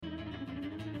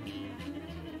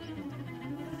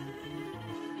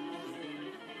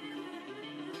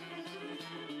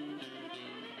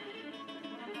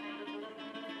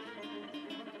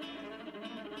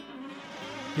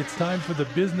It's time for the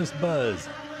Business Buzz.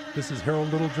 This is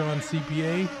Harold Littlejohn,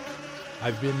 CPA.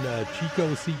 I've been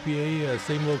Chico CPA,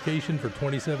 same location for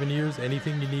 27 years.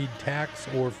 Anything you need tax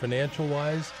or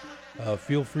financial-wise,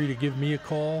 feel free to give me a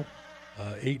call,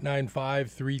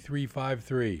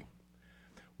 895-3353.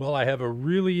 Well, I have a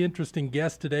really interesting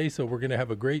guest today, so we're going to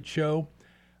have a great show.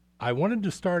 I wanted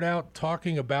to start out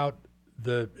talking about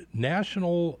the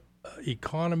national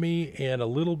economy and a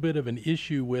little bit of an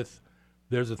issue with,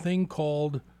 there's a thing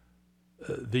called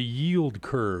the yield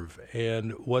curve.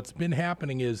 And what's been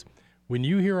happening is when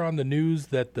you hear on the news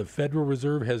that the Federal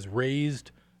Reserve has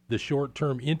raised the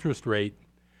short-term interest rate,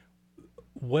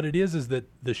 what it is that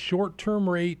the short-term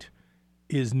rate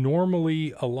is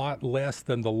normally a lot less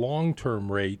than the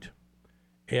long-term rate.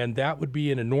 And that would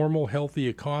be in a normal, healthy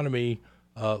economy.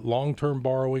 Long-term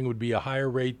borrowing would be a higher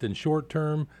rate than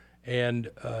short-term. And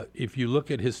if you look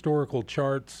at historical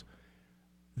charts,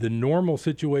 the normal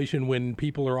situation when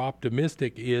people are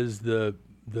optimistic is the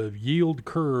yield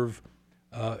curve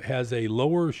has a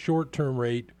lower short-term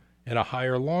rate and a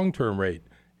higher long-term rate.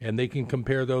 And they can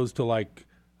compare those to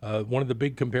one of the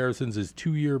big comparisons is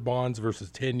 2-year bonds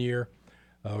versus 10-year,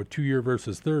 or 2-year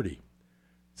versus 30.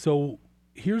 So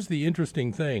here's the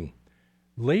interesting thing.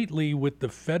 Lately, with the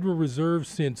Federal Reserve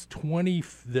since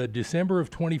the December of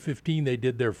 2015, they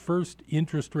did their first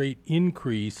interest rate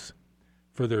increase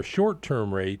for their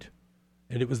short-term rate,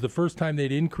 and it was the first time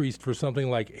they'd increased for something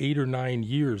like 8 or 9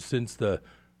 years since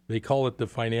they call it the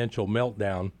financial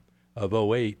meltdown of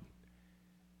 '08.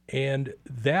 And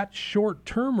that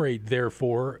short-term rate,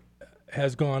 therefore,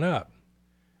 has gone up.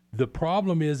 The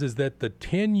problem is that the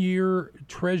 10-year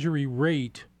Treasury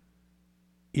rate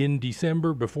in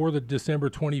December, before the December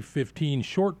 2015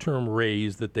 short-term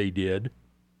raise that they did,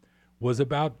 was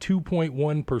about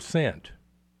 2.1%.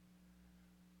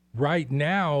 Right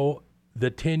now,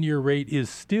 the 10-year rate is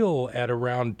still at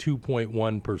around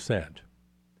 2.1%.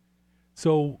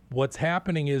 So what's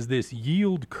happening is this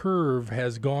yield curve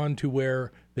has gone to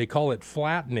where they call it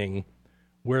flattening,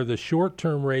 where the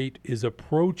short-term rate is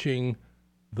approaching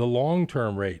the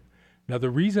long-term rate. Now, the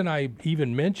reason I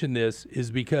even mention this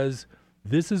is because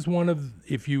this is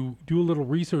if you do a little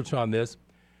research on this,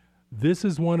 this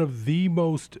is one of the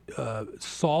most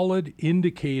solid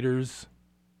indicators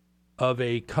of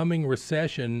a coming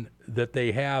recession that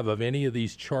they have of any of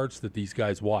these charts that these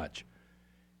guys watch.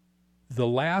 The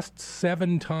last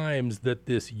 7 times that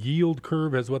this yield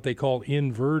curve has what they call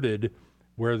inverted,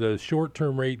 where the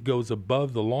short-term rate goes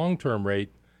above the long-term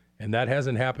rate, and that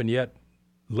hasn't happened yet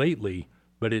lately,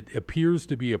 but it appears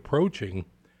to be approaching.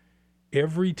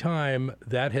 Every time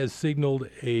that has signaled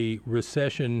a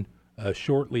recession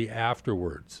shortly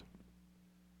afterwards.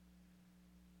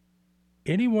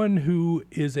 Anyone who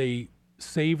is a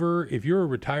saver, if you're a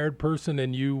retired person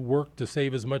and you work to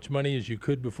save as much money as you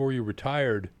could before you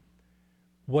retired,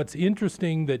 what's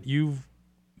interesting that you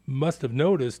must have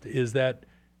noticed is that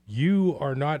you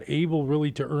are not able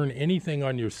really to earn anything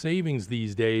on your savings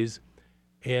these days,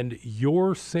 and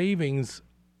your savings,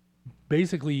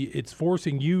 basically, it's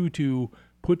forcing you to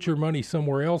put your money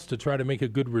somewhere else to try to make a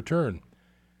good return.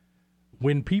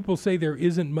 When people say there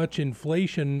isn't much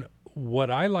inflation,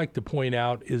 what I like to point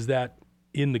out is that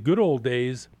in the good old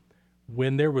days,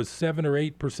 when there was 7 or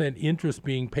 8% interest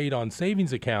being paid on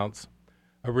savings accounts,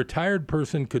 a retired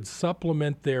person could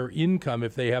supplement their income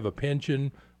if they have a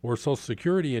pension or Social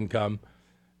Security income.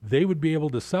 They would be able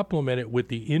to supplement it with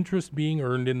the interest being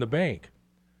earned in the bank.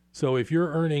 So if you're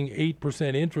earning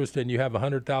 8% interest and you have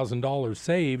 $100,000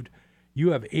 saved,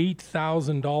 you have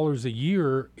 $8,000 a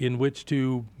year in which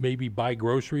to maybe buy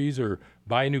groceries or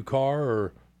buy a new car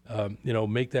or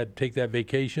take that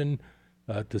vacation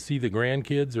to see the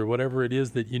grandkids or whatever it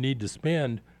is that you need to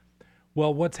spend.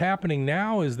 Well, what's happening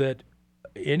now is that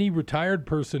any retired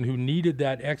person who needed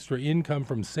that extra income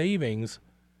from savings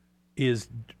is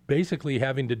basically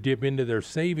having to dip into their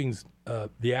savings,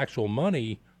 the actual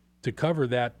money, to cover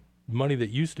that money that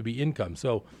used to be income.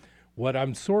 So what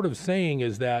I'm sort of saying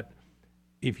is that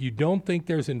if you don't think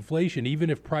there's inflation, even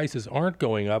if prices aren't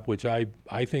going up, which I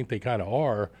think they kind of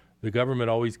are, the government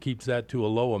always keeps that to a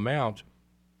low amount.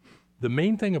 The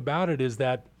main thing about it is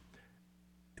that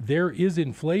there is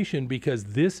inflation because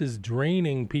this is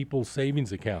draining people's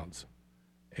savings accounts.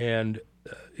 And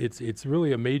it's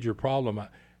really a major problem.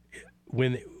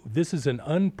 When this is an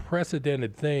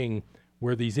unprecedented thing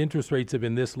where these interest rates have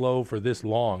been this low for this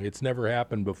long. It's never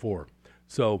happened before.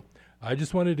 So I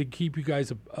just wanted to keep you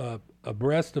guys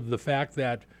abreast of the fact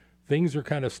that things are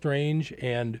kind of strange.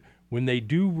 And when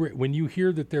you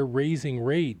hear that they're raising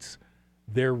rates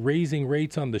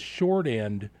on the short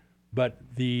end but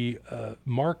the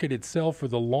market itself for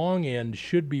the long end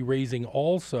should be raising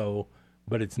also,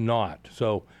 but it's not.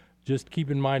 So just keep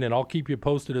in mind, and I'll keep you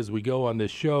posted as we go on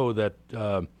this show,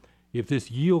 that if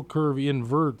this yield curve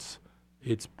inverts,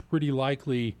 it's pretty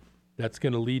likely that's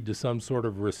going to lead to some sort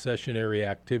of recessionary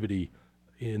activity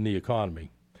in the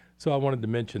economy. So I wanted to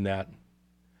mention that.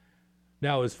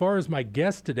 Now, as far as my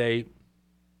guest today,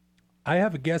 I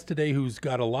have a guest today who's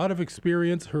got a lot of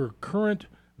experience. Her current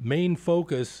main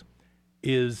focus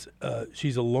is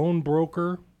she's a loan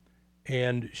broker,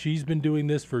 and she's been doing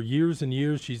this for years and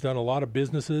years. She's done a lot of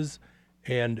businesses,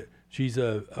 and she's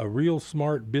a real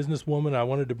smart businesswoman. I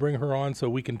wanted to bring her on so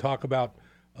we can talk about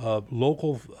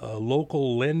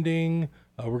local lending.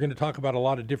 We're going to talk about a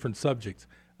lot of different subjects.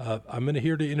 I'm going to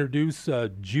here to introduce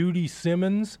Judy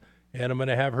Simmons, and I'm going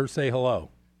to have her say hello.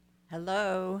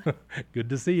 Hello. Good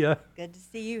to see you. Good to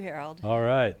see you, Harold. All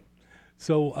right.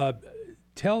 So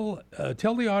tell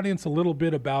the audience a little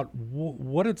bit about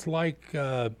what it's like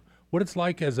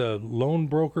as a loan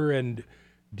broker, and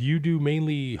do you do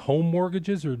mainly home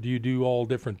mortgages, or do you do all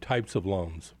different types of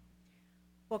loans?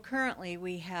 Well, currently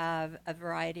we have a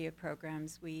variety of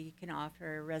programs. We can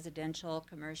offer residential,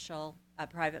 commercial,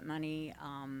 private money,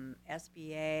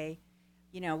 SBA.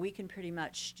 You know, we can pretty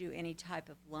much do any type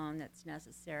of loan that's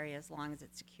necessary as long as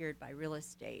it's secured by real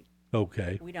estate.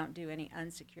 Okay. We don't do any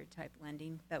unsecured type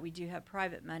lending, but we do have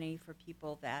private money for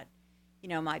people that, you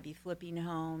know, might be flipping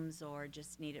homes or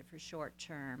just need it for short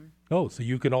term. Oh, so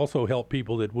you can also help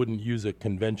people that wouldn't use a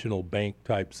conventional bank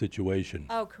type situation.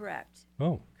 Oh, correct.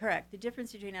 Oh. Correct. The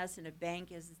difference between us and a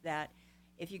bank is that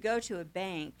if you go to a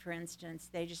bank, for instance,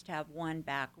 they just have one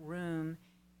back room.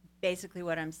 Basically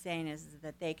what I'm saying is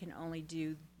that they can only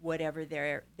do whatever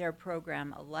their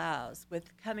program allows.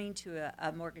 With coming to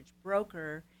a mortgage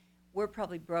broker, we're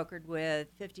probably brokered with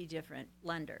 50 different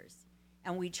lenders,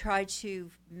 and we try to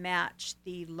match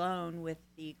the loan with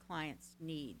the client's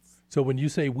needs. So when you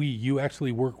say we, you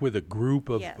actually work with a group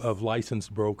of, Yes. of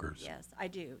licensed brokers. Yes, I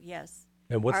do, yes.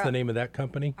 And what's the name of that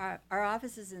company? Our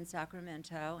office is in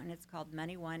Sacramento, and it's called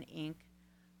Money One Inc.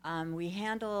 We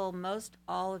handle most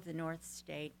all of the North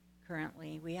State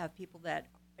currently. We have people that,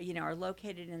 you know, are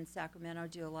located in Sacramento,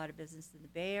 do a lot of business in the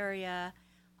Bay Area.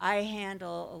 I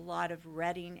handle a lot of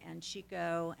Redding and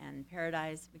Chico and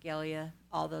Paradise, Magalia,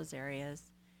 all those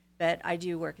areas. But I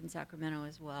do work in Sacramento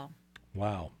as well.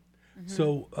 Wow. Mm-hmm.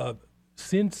 So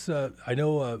since I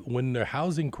know when the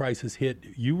housing crisis hit,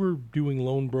 you were doing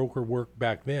loan broker work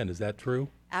back then. Is that true?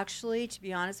 Actually, to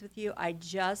be honest with you, I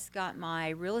just got my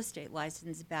real estate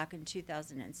license back in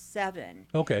 2007.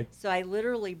 Okay. So I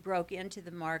literally broke into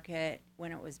the market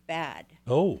when it was bad.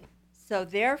 Oh. So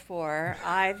therefore,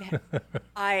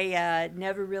 I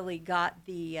never really got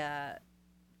the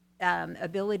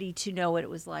ability to know what it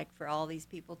was like for all these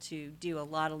people to do a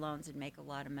lot of loans and make a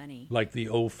lot of money. Like the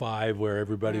 '05 where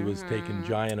everybody was taking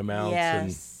giant amounts.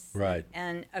 Yes. And, right.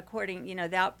 And according, you know,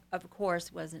 that of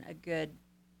course wasn't a good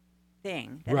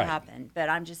thing that Right. happened. But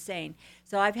I'm just saying,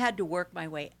 so I've had to work my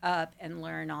way up and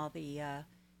learn all the,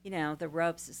 you know, the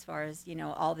ropes as far as, you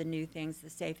know, all the new things.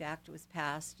 The SAFE Act was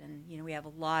passed, and, you know, we have a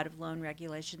lot of loan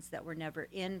regulations that were never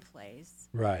in place.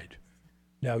 Right.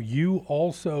 Now you've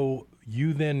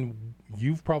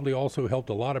probably also helped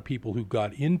a lot of people who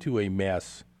got into a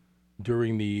mess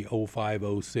during the '05,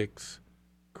 '06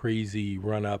 crazy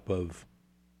run up of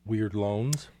weird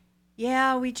loans.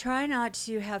 Yeah, we try not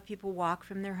to have people walk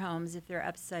from their homes if they're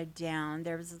upside down.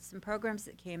 There was some programs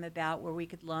that came about where we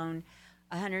could loan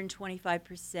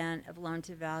 125% of loan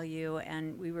to value,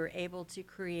 and we were able to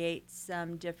create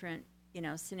some different, you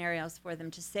know, scenarios for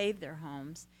them to save their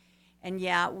homes. And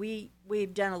yeah,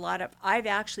 we've done a lot of. I've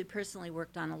actually personally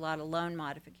worked on a lot of loan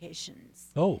modifications.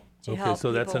 Oh, to okay. help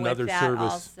So that's people with another that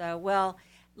service. Also, well,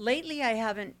 lately I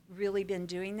haven't really been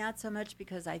doing that so much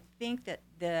because I think that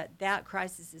that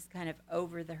crisis is kind of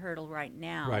over the hurdle right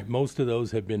now. Right. Most of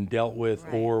those have been dealt with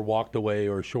Right. or walked away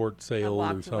or short I sale or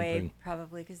walked something. away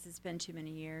probably because it's been too many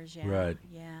years. Yeah. Right.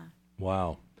 Yeah.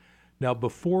 Wow. Now,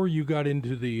 before you got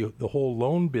into the whole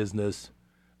loan business,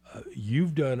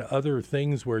 you've done other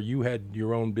things where you had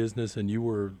your own business and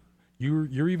you're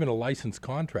even a licensed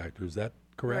contractor. Is that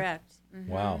correct? Correct.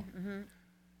 Wow.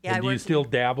 Yeah. And do you still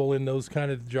dabble in those kind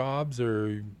of jobs,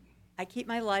 or? I keep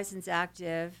my license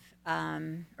active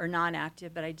or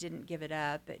non-active, but I didn't give it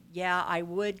up. But yeah, I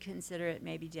would consider it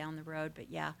maybe down the road. But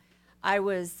yeah, I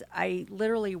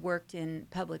literally worked in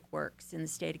public works in the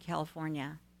state of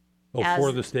California. Oh,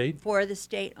 for the state? For the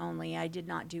state only. I did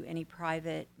not do any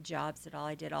private jobs at all.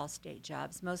 I did all state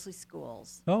jobs, mostly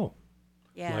schools. Oh,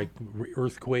 Yeah. like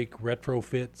earthquake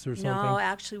retrofits or something? No,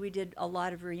 actually, we did a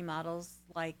lot of remodels,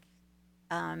 like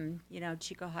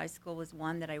Chico High School was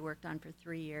one that I worked on for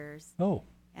 3 years, Oh,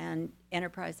 and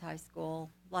Enterprise High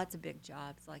School, lots of big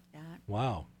jobs like that.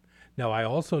 wow. Now, I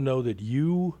also know that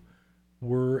you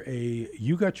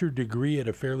got your degree at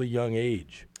a fairly young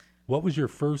age. What was your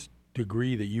first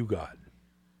degree that you got?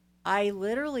 I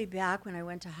literally, back when I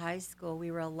went to high school, we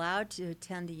were allowed to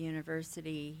attend the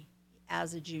university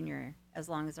as a junior as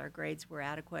long as our grades were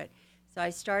adequate. So I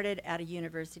started at a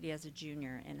university as a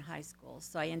junior in high school.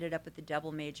 So I ended up with a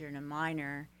double major and a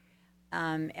minor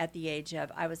at the age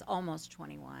of, I was almost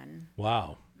 21.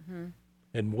 Wow.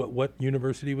 And what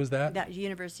university was that? That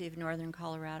University of Northern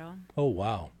Colorado. Oh,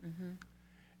 wow.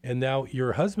 And now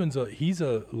your husband's he's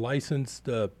a licensed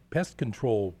pest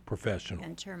control professional.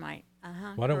 And termite.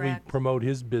 Why don't Correct. we promote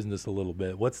his business a little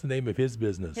bit? What's the name of his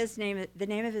business? The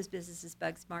name of his business is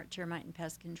Bug Smart Termite and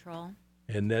Pest Control.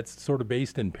 And that's sort of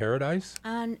based in Paradise?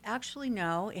 Actually,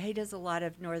 no. He does a lot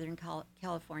of Northern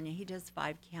California. He does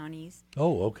 5 counties.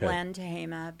 Oh, okay. Glen,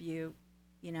 Tehama, Butte,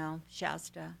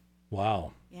 Shasta.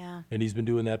 Wow. Yeah. And he's been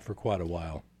doing that for quite a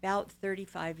while. About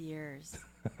 35 years.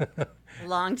 A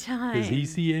long time. Does he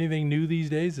see anything new these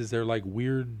days? Is there like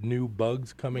weird new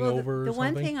bugs coming over or the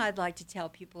something? one thing I'd like to tell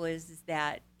people is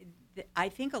that I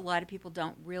think a lot of people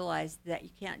don't realize that you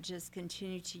can't just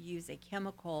continue to use a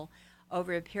chemical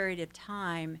over a period of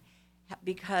time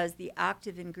because the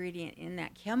active ingredient in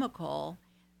that chemical,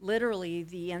 literally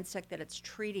the insect that it's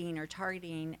treating or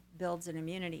targeting, builds an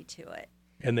immunity to it.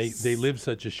 And they live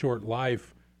such a short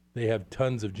life, they have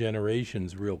tons of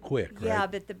generations real quick, right? Yeah,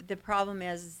 but the problem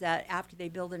is that after they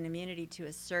build an immunity to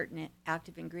a certain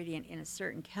active ingredient in a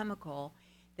certain chemical,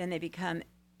 then they become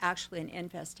actually an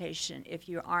infestation if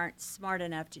you aren't smart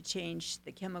enough to change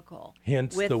the chemical.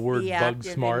 Hence with the word bug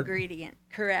active smart. ingredient.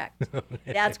 Correct.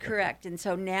 That's correct. And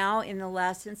so now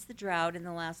since the drought in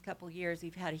the last couple of years,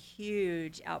 we've had a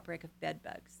huge outbreak of bed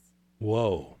bugs.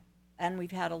 Whoa. And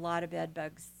we've had a lot of bed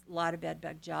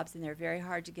bug jobs, and they're very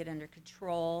hard to get under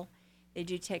control. They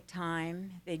do take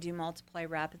time. They do multiply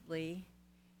rapidly.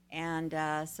 And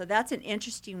so that's an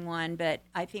interesting one, but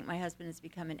I think my husband has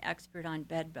become an expert on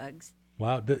bed bugs.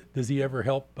 Wow. Does he ever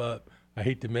help, I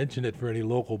hate to mention it for any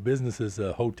local businesses,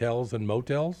 hotels and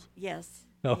motels? Yes.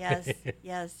 Okay.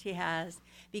 Yes, he has.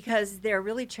 Because they're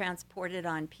really transported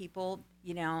on people,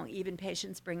 even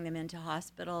patients bring them into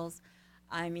hospitals.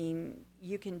 I mean,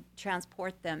 you can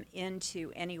transport them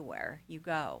into anywhere you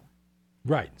go.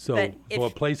 Right. So But a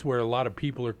place where a lot of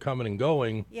people are coming and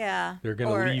going, Yeah. they're going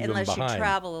to leave them unless behind. you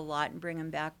travel a lot and bring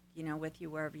them back, with you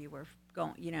wherever you were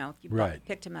going. If you Right.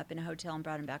 picked them up in a hotel and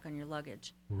brought them back on your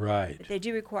luggage. Right. But they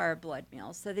do require blood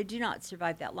meals, so they do not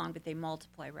survive that long, but they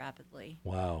multiply rapidly.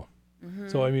 Wow. Mm-hmm.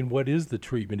 So, I mean, what is the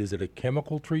treatment? Is it a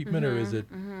chemical treatment or is it?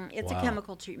 It's Wow. a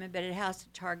chemical treatment, but it has to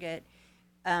target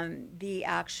the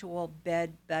actual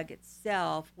bed bug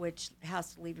itself, which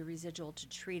has to leave a residual to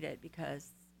treat it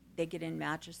because they get in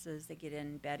mattresses, they get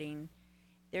in bedding.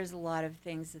 There's a lot of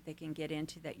things that they can get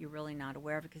into that you're really not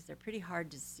aware of because they're pretty hard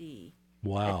to see.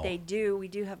 Wow. But we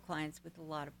do have clients with a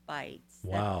lot of bites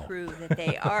Wow. that prove that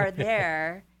they are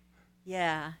there.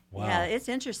 Yeah. Wow. Yeah, it's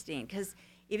interesting because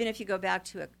even if you go back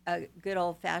to a good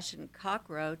old-fashioned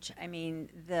cockroach, I mean,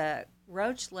 the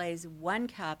roach lays one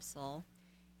capsule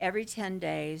every 10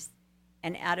 days,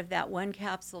 and out of that one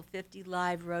capsule, 50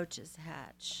 live roaches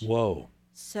hatch. Whoa.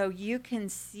 So you can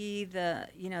see the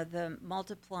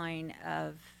multiplying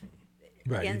of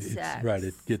Right. insects. Right.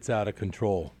 It gets out of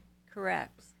control.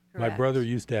 Correct. My brother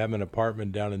used to have an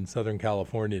apartment down in Southern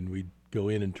California, and we'd go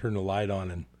in and turn the light on,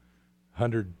 and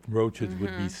 100 roaches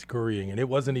would be scurrying. And it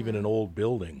wasn't even an old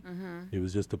building. It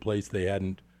was just a place they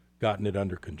hadn't gotten it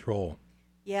under control.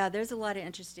 Yeah, there's a lot of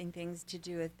interesting things to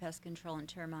do with pest control and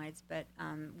termites. But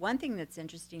one thing that's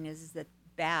interesting is that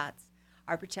bats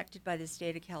are protected by the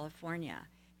state of California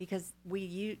because we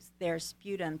use their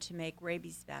sputum to make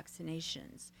rabies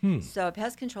vaccinations. So a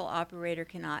pest control operator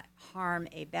cannot harm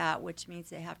a bat, which means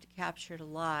they have to capture it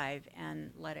alive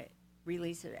and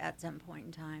release it at some point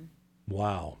in time.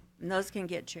 Wow. And those can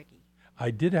get tricky.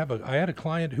 I had a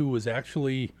client who was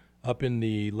actually up in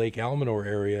the Lake Almanor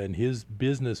area, and his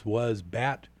business was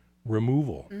bat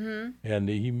removal. And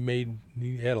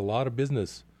he had a lot of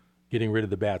business getting rid of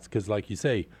the bats because, like you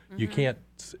say, you can't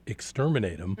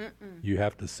exterminate them. You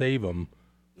have to save them,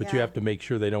 but you Yeah. have to make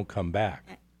sure they don't come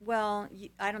back. Well,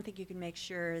 I don't think you can make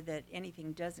sure that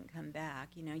anything doesn't come back.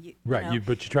 Right,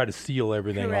 but you try to seal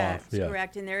everything Correct, off. Yeah.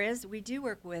 correct. And we do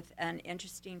work with an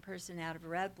interesting person out of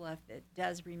Red Bluff that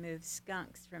does remove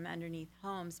skunks from underneath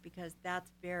homes because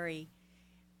that's very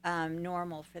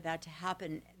normal for that to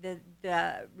happen.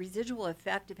 The residual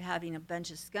effect of having a bunch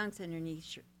of skunks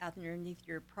underneath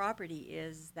your property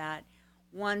is that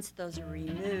once those are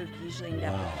removed, you usually end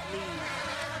up with leaves.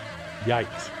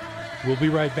 Yikes. We'll be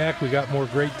right back. We got more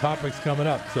great topics coming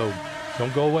up, so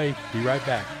don't go away. Be right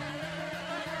back.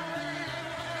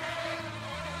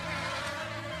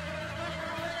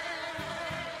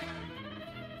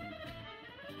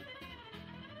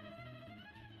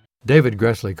 David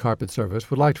Gressley Carpet Service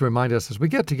would like to remind us as we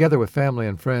get together with family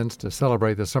and friends to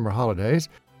celebrate the summer holidays,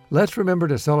 let's remember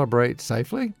to celebrate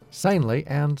safely, sanely,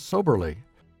 and soberly.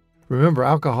 Remember,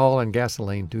 alcohol and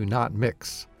gasoline do not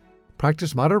mix.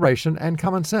 Practice moderation and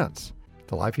common sense.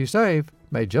 The life you save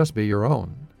may just be your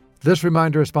own. This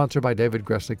reminder is sponsored by David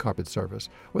Gressley Carpet Service,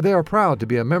 where they are proud to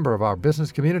be a member of our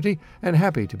business community and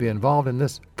happy to be involved in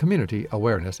this community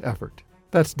awareness effort.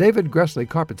 That's David Gressley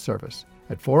Carpet Service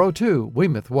at 402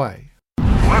 Weymouth Way.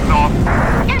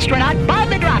 Astronaut Bob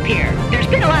the Drop here. There's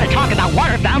been a lot of talk about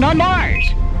water found on Mars.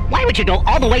 Why would you go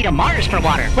all the way to Mars for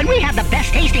water when we have the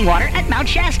best tasting water at Mount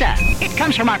Shasta? It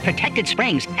comes from our protected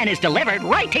springs and is delivered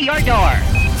right to your door.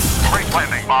 Great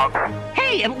landing, Bob.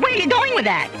 Hey, where are you going with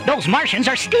that? Those Martians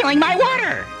are stealing my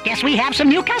water. Guess we have some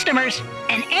new customers.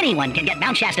 And anyone can get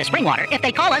Mount Shasta spring water if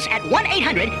they call us at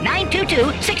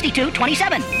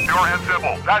 1-800-922-6227. Pure and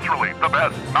simple, naturally the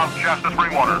best Mount Shasta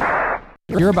spring water.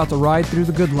 You're about to ride through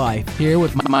the good life here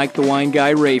with Mike the Wine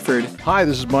Guy Rayford. Hi,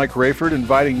 this is Mike Rayford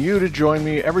inviting you to join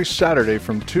me every Saturday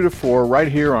from 2 to 4 right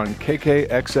here on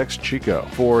KKXX Chico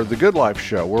for The Good Life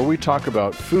Show, where we talk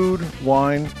about food,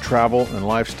 wine, travel, and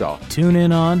lifestyle. Tune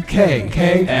in on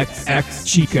KKXX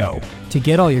Chico to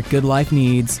get all your good life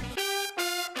needs.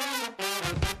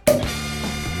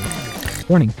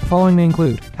 Warning, the following may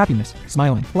include happiness,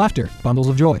 smiling, laughter, bundles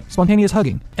of joy, spontaneous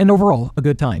hugging, and overall a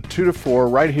good time. 2 to 4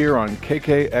 right here on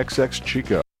KKXX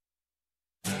Chico.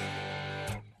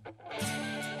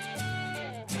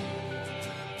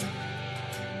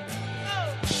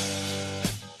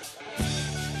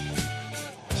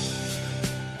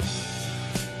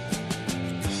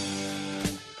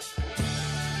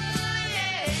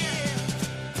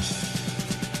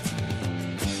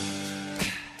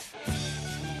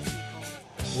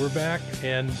 We're back,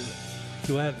 and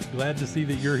glad to see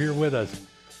that you're here with us.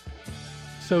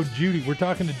 So, Judy, we're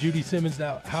talking to Judy Simmons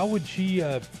now. How would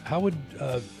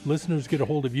listeners get a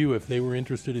hold of you if they were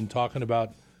interested in talking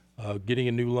about getting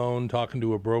a new loan, talking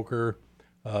to a broker?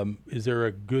 Is there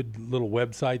a good little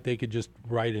website they could just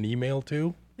write an email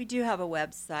to? We do have a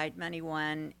website,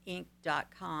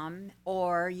 moneyoneInc.com,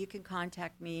 or you can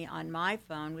contact me on my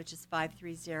phone, which is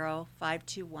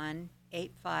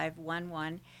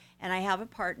 530-521-8511. And I have a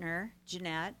partner,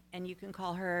 Jeanette, and you can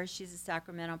call her. She's a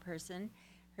Sacramento person.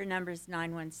 Her number is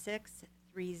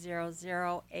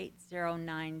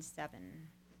 916-300-8097.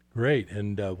 Great,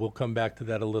 and we'll come back to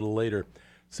that a little later.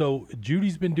 So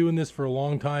Judy's been doing this for a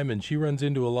long time, and she runs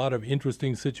into a lot of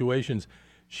interesting situations.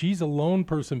 She's a lone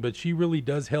person, but she really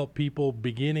does help people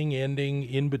beginning, ending,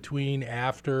 in between,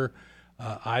 after.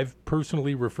 I've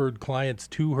personally referred clients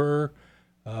to her.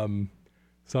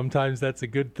 Sometimes that's a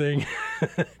good thing.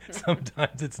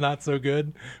 Sometimes it's not so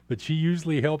good, but she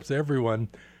usually helps everyone.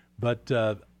 But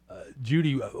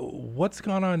Judy, what's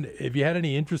gone on? Have you had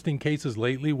any interesting cases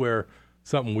lately where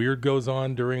something weird goes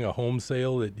on during a home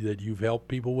sale that you've helped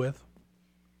people with?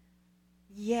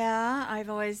 Yeah, I've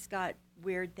always got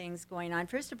weird things going on.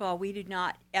 First of all, we do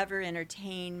not ever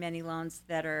entertain many loans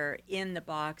that are in the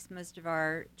box. Most of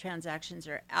our transactions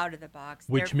are out of the box.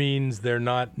 Which means they're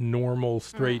not normal,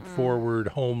 straightforward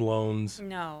home loans.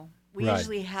 No. We Right.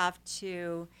 usually have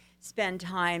to spend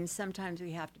time. Sometimes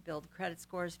we have to build credit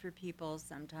scores for people.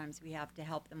 Sometimes we have to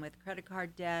help them with credit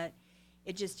card debt.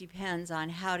 It just depends on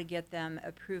how to get them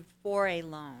approved for a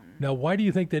loan. Now, why do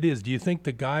you think that is? Do you think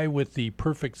the guy with the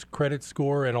perfect credit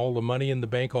score and all the money in the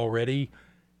bank already,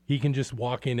 he can just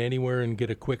walk in anywhere and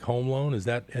get a quick home loan? Is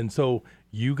that, and so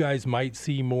you guys might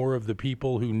see more of the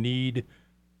people who need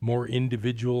more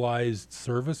individualized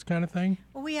service kind of thing?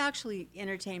 Well, we actually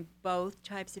entertain both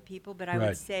types of people, but I Right.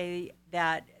 would say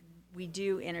that we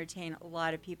do entertain a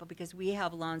lot of people because we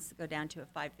have loans that go down to a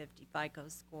 550 FICO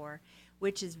score,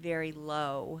 which is very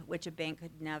low, which a bank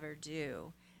could never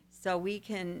do. So we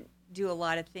can do a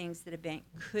lot of things that a bank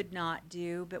could not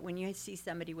do, but when you see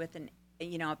somebody with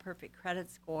a perfect credit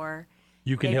score,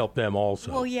 You can help them also.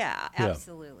 well, yeah,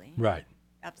 absolutely. Right.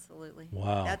 Absolutely.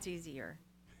 Wow. That's easier.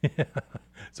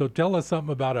 So tell us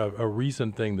something about a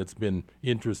recent thing that's been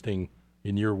interesting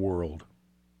in your world.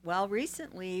 Well,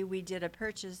 recently we did a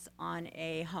purchase on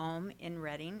a home in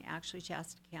Redding, actually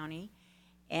Shasta County,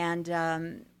 and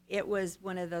it was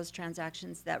one of those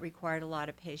transactions that required a lot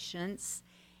of patience.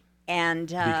 And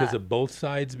because of both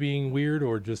sides being weird,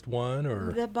 or just one,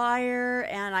 or the buyer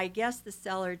and I guess the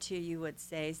seller too, you would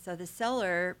say. So the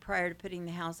seller, prior to putting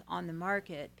the house on the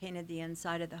market, painted the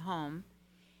inside of the home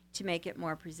to make it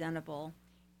more presentable.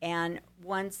 And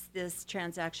once this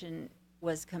transaction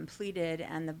was completed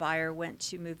and the buyer went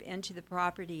to move into the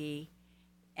property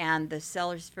and the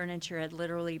seller's furniture had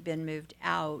literally been moved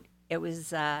out, it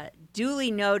was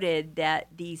duly noted that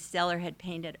the seller had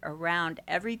painted around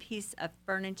every piece of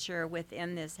furniture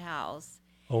within this house.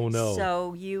 oh no.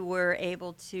 So you were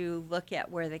able to look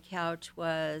at where the couch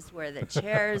was, where the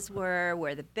chairs were,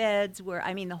 where the beds were.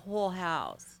 I mean, the whole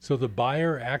house. So the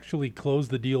buyer actually closed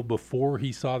the deal before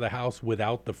he saw the house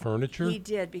without the furniture? He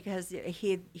did, because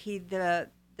the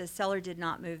seller did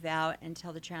not move out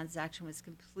until the transaction was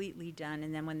completely done.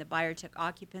 And then when the buyer took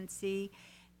occupancy,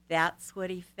 that's what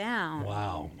he found.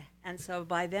 Wow. And so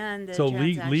by then, the So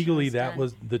transaction legally, was that done.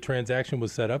 was the transaction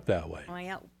was set up that way. Oh,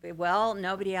 yeah. Well,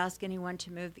 nobody asked anyone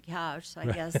to move the couch, so I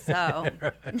guess so.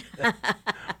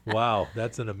 Wow,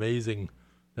 that's an amazing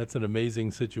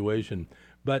situation.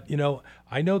 But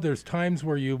I know there's times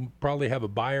where you probably have a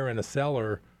buyer and a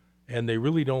seller, and they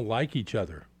really don't like each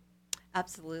other.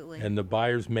 Absolutely. And the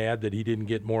buyer's mad that he didn't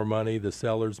get more money. The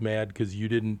seller's mad because you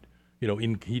didn't, he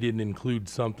didn't include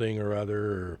something or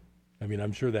other. Or, I mean,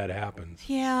 I'm sure that happens.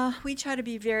 Yeah, we try to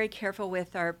be very careful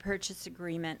with our purchase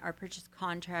agreement, our purchase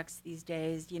contracts these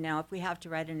days. If we have to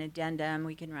write an addendum,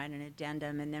 we can write an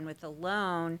addendum. And then with a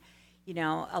loan,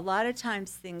 a lot of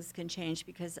times things can change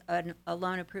because a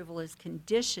loan approval is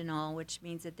conditional, which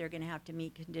means that they're going to have to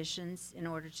meet conditions in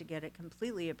order to get it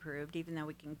completely approved, even though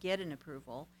we can get an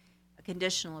approval, a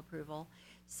conditional approval.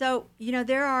 So,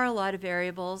 there are a lot of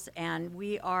variables, and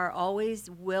we are always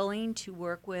willing to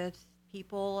work with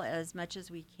people as much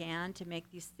as we can to make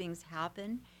these things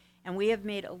happen. And we have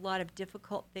made a lot of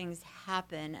difficult things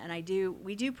happen, and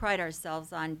we do pride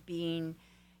ourselves on being,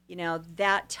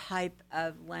 that type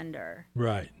of lender.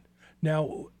 Right.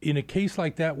 Now, in a case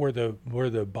like that where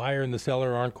the buyer and the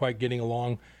seller aren't quite getting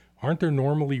along, aren't there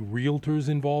normally realtors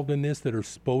involved in this that are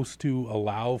supposed to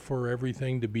allow for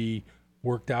everything to be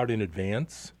worked out in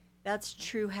advance? That's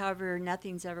true. However,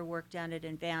 nothing's ever worked out in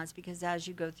advance because as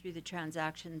you go through the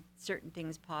transaction, certain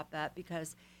things pop up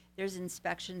because there's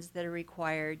inspections that are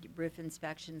required, roof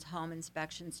inspections, home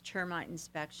inspections, termite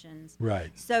inspections. Right.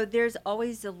 So there's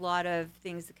always a lot of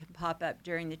things that can pop up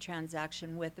during the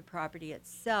transaction with the property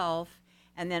itself.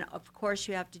 And then, of course,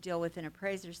 you have to deal with an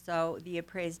appraiser. So the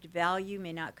appraised value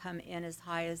may not come in as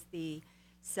high as the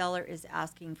seller is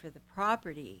asking for the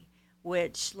property,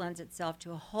 which lends itself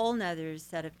to a whole nother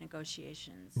set of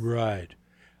negotiations. Right.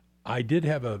 I did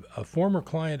have a former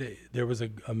client. There was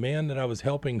a man that I was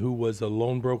helping who was a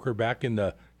loan broker back in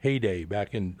the heyday,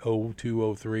 back in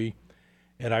 02, 03.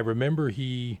 And I remember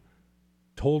he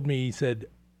told me, he said,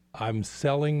 I'm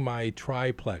selling my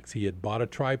triplex. He had bought a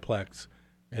triplex,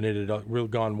 and it had really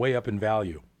gone way up in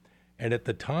value. And at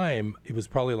the time, it was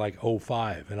probably like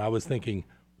 05. And I was thinking,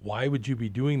 why would you be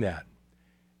doing that?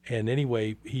 And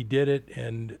anyway, he did it.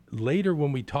 And later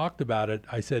when we talked about it,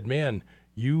 I said, man,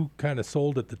 you kind of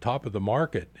sold at the top of the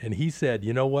market. And he said,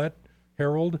 you know what,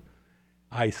 Harold?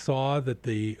 I saw that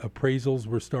the appraisals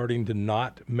were starting to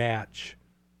not match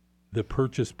the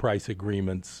purchase price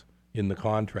agreements in the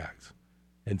contracts.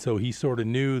 And so he sort of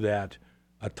knew that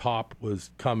a top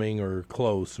was coming or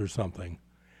close or something.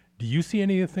 Do you see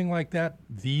anything like that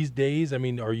these days? I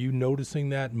mean, are you noticing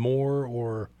that more,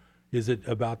 or has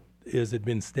it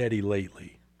been steady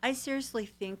lately? I seriously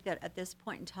think that at this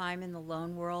point in time in the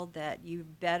loan world that you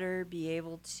better be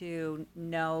able to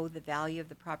know the value of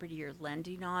the property you're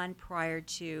lending on prior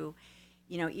to,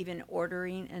 even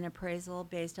ordering an appraisal,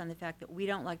 based on the fact that we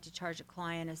don't like to charge a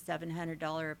client a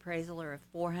 $700 appraisal or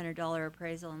a $400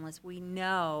 appraisal unless we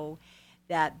know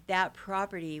that that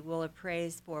property will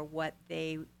appraise for what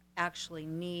they actually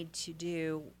need to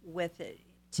do with it,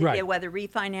 Right. whether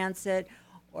refinance it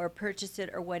or purchase it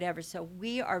or whatever. So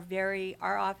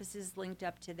our office is linked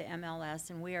up to the MLS,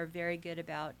 and we are very good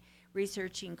about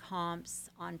researching comps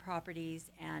on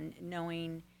properties and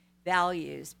knowing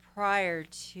values prior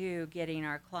to getting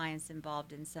our clients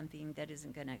involved in something that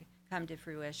isn't going to come to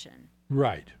fruition.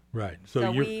 Right.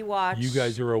 So you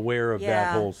guys are aware of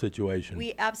that whole situation.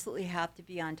 We absolutely have to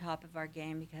be on top of our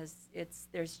game because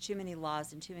there's too many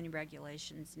laws and too many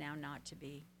regulations now not to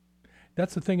be.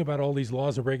 That's the thing about all these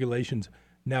laws and regulations.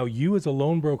 Now, you as a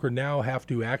loan broker now have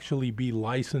to actually be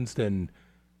licensed and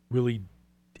really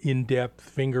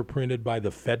in-depth fingerprinted by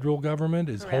the federal government?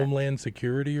 Is Correct. Homeland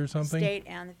Security or something? State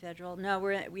and the federal. No,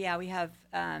 we have we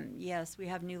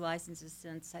have new licenses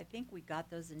since I think we got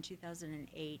those in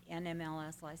 2008,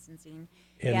 NMLS licensing.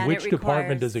 And which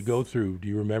department does it go through? Do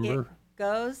you remember? It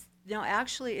goes. No,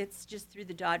 actually, it's just through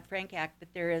the Dodd-Frank Act, but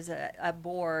there is a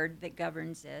board that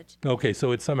governs it. Okay,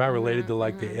 so it's somehow related to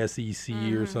like the SEC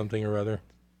or something or other.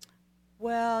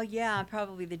 Well, yeah,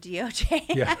 probably the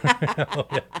DOJ. Yeah.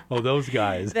 Oh, those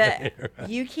guys. But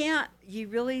you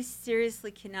really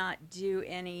seriously cannot do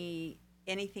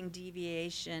anything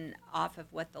deviation off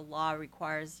of what the law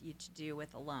requires you to do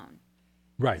with a loan.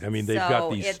 Right. I mean, they've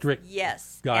got these strict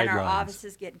guidelines. And our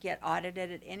offices get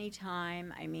audited at any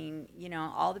time. I mean,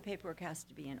 all the paperwork has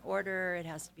to be in order. It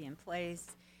has to be in place.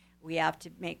 We have to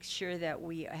make sure that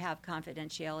we have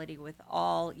confidentiality with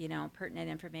all, pertinent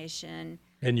information.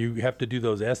 And you have to do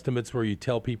those estimates where you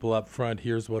tell people up front,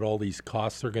 here's what all these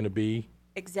costs are going to be.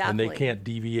 Exactly. And they can't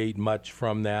deviate much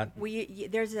from that.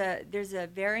 There's a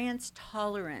variance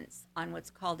tolerance on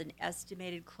what's called an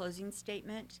estimated closing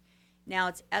statement. Now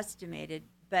it's estimated,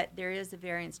 but there is a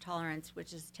variance tolerance,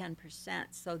 which is 10%.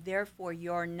 So therefore,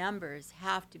 your numbers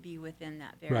have to be within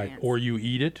that variance. Right. Or you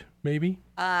eat it, maybe?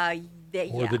 Or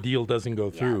the deal doesn't go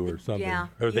through or something. Yeah.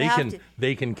 Or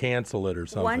they can cancel it or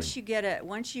something.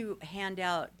 Once you hand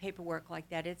out paperwork like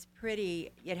that, it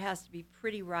has to be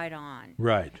pretty right on.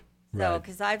 Right. So,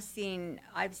 because I've seen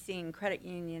credit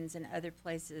unions and other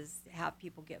places have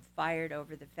people get fired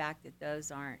over the fact that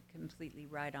those aren't completely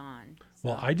right on. So.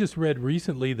 Well, I just read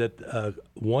recently that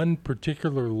one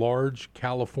particular large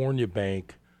California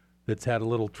bank that's had a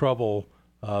little trouble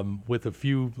with a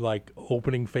few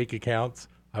opening fake accounts.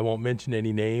 I won't mention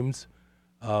any names.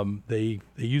 They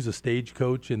use a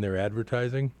Stagecoach in their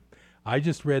advertising. I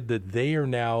just read that they are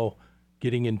now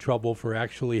getting in trouble for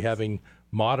actually having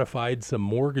modified some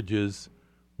mortgages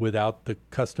without the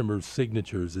customer's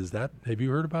signatures. Have you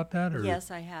heard about that? Or?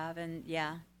 Yes, I have, and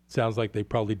yeah. Sounds like they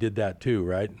probably did that too,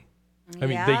 right? I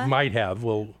mean, they might have.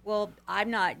 Well,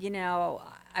 I'm not,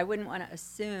 I wouldn't want to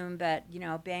assume, but,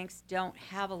 banks don't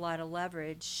have a lot of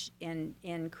leverage in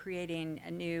creating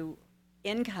a new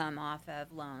income off of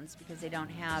loans because they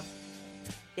aren't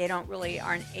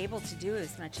able to do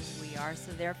as much as we are,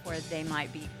 so therefore they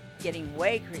might be getting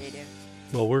way creative.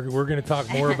 Well, we're going to talk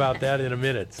more about that in a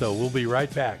minute, so we'll be right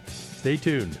back. Stay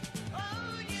tuned.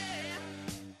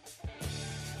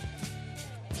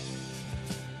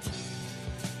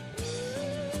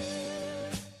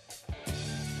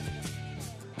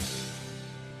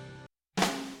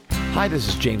 Hi, this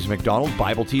is James McDonald,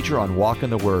 Bible teacher on Walk in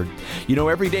the Word.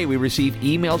 Every day we receive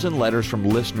emails and letters from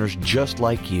listeners just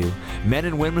like you, men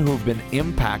and women who have been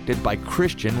impacted by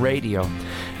Christian radio.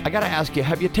 I got to ask you,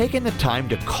 have you taken the time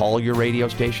to call your radio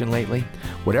station lately?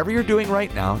 Whatever you're doing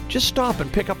right now, just stop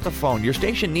and pick up the phone. Your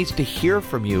station needs to hear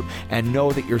from you and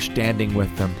know that you're standing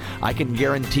with them. I can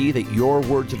guarantee that your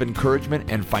words of encouragement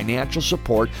and financial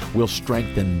support will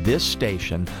strengthen this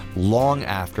station long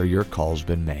after your call's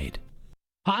been made.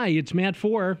 Hi, it's Matt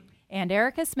Four. And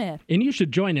Erica Smith. And you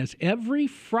should join us every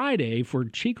Friday for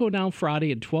Chico Now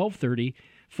Friday at 12:30,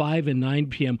 5 and 9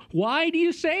 p.m. Why do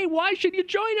you say? Why should you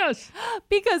join us?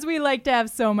 Because we like to have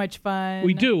so much fun.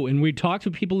 We do, and we talk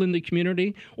to people in the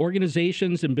community,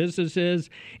 organizations and businesses,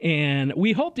 and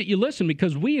we hope that you listen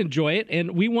because we enjoy it,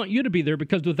 and we want you to be there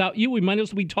because without you, we might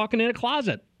as well be talking in a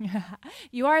closet.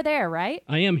 You are there, right?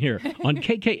 I am here on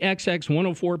KKXX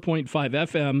 104.5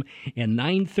 FM and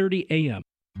 9:30 a.m.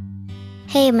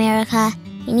 Hey, America,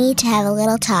 we need to have a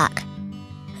little talk.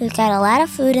 We've got a lot of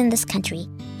food in this country.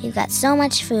 We've got so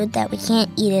much food that we can't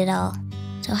eat it all.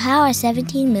 So how are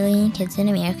 17 million kids in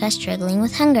America struggling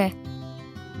with hunger?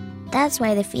 That's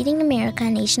why the Feeding America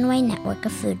nationwide network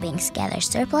of food banks gathers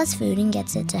surplus food and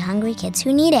gets it to hungry kids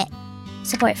who need it.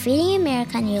 Support Feeding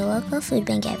America and your local food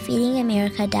bank at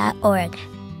feedingamerica.org.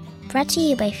 Brought to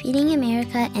you by Feeding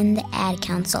America and the Ad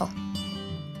Council.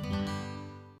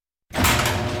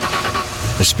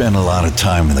 I spent a lot of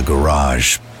time in the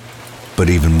garage, but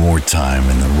even more time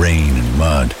in the rain and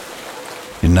mud.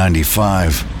 In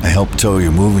 95, I helped tow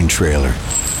your moving trailer.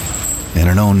 And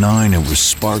in 09, it was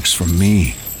sparks from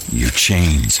me, your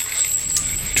chains,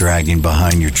 dragging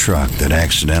behind your truck that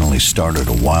accidentally started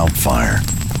a wildfire.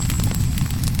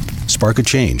 Spark a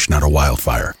change, not a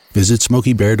wildfire. Visit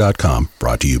SmokeyBear.com,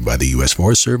 brought to you by the U.S.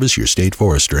 Forest Service, your state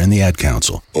forester, and the Ad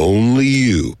Council. Only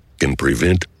you can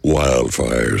prevent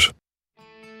wildfires.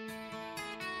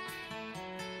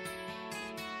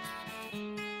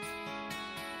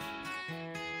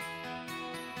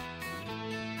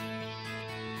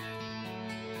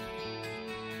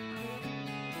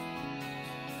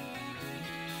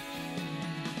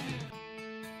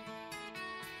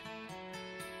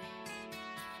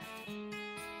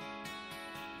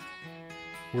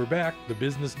 We're back. The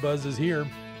Business Buzz is here.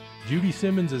 Judy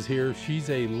Simmons is here. She's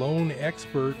a loan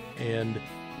expert. And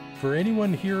for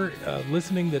anyone here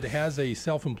listening that has a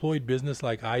self-employed business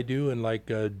like I do and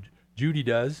like Judy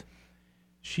does,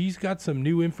 she's got some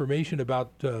new information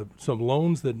about some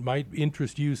loans that might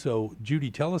interest you. So, Judy,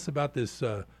 tell us about this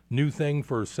new thing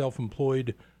for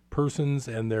self-employed persons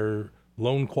and their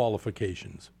loan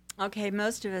qualifications. Okay,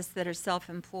 most of us that are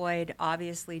self-employed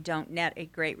obviously don't net a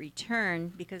great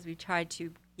return because we try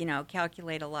to,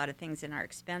 calculate a lot of things in our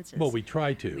expenses. Well, we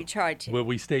try to. We try to. Well,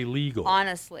 we stay legal.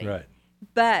 Honestly. Right.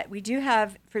 But we do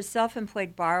have, for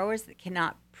self-employed borrowers that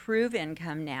cannot prove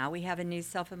income now, we have a new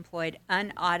self-employed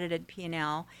unaudited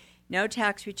P&L, no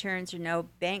tax returns or no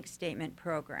bank statement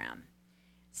program.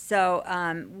 So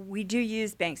we do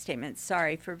use bank statements,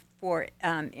 for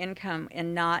income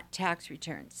and not tax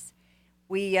returns.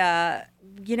 We,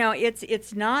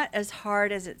 it's not as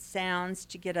hard as it sounds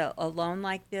to get a loan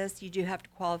like this. You do have to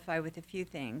qualify with a few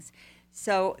things.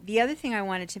 So the other thing I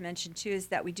wanted to mention, too, is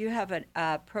that we do have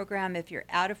a program if you're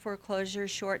out of foreclosure,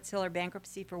 short sale, or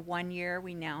bankruptcy for 1 year.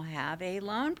 We now have a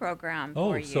loan program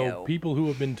for you. So people who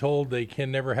have been told they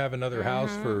can never have another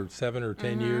house for 7 or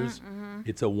 10 years,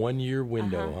 it's a 1 year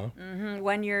window, huh?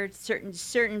 1 year,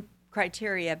 certain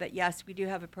criteria, but yes, we do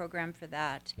have a program for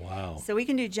that. Wow. So we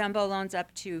can do jumbo loans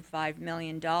up to $5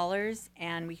 million,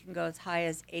 and we can go as high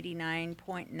as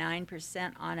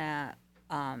 89.9% on a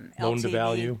loan LTV. to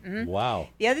value? Wow.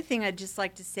 The other thing I'd just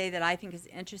like to say that I think is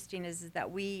interesting is that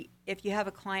if you have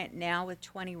a client now with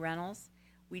 20 rentals,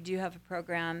 we do have a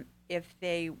program if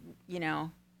they,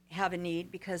 have a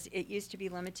need, because it used to be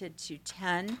limited to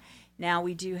 10. Now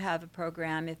we do have a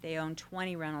program if they own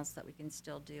 20 rentals that we can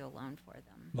still do a loan for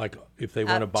them. Like if they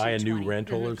want to buy a new 20.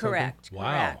 rental or something? Correct.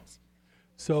 Wow.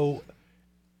 Correct.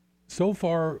 So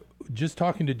far, just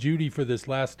talking to Judy for this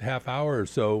last half hour or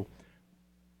so,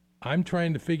 I'm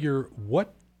trying to figure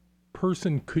what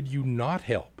person could you not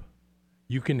help?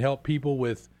 You can help people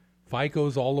with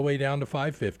FICOs all the way down to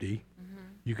 550.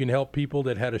 You can help people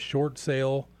that had a short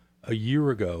sale a year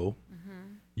ago.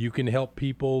 You can help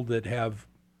people that have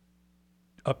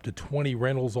up to 20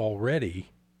 rentals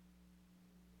already.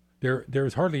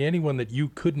 There's hardly anyone that you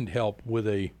couldn't help with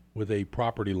a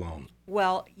property loan.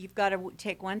 Well, you've got to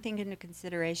take one thing into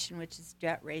consideration, which is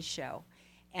debt ratio.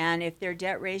 And if their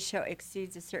debt ratio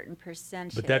exceeds a certain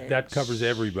percentage. But that covers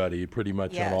everybody pretty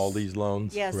much on all these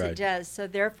loans? Yes, right. It does. So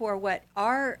therefore, what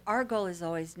our goal is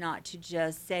always not to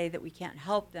just say that we can't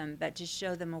help them, but to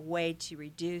show them a way to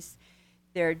reduce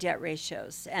their debt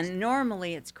ratios. And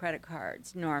normally it's credit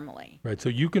cards, normally. Right. So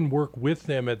you can work with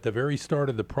them at the very start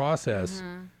of the process.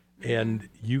 And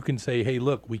you can say, hey,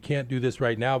 look, we can't do this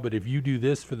right now, but if you do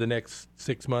this for the next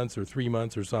 6 months or 3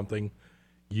 months or something,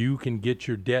 you can get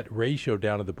your debt ratio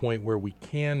down to the point where we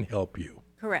can help you.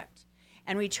 Correct.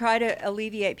 And we try to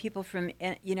alleviate people from,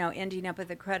 ending up with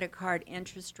a credit card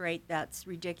interest rate that's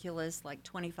ridiculous, like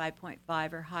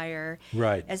 25.5 or higher.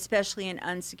 Right. Especially an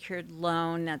unsecured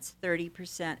loan that's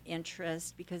 30%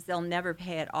 interest, because they'll never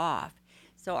pay it off.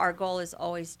 So our goal is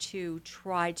always to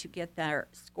try to get their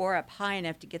score up high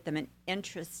enough to get them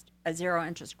a zero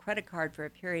interest credit card for a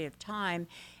period of time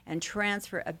and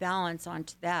transfer a balance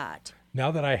onto that. Now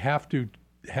that I have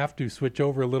to switch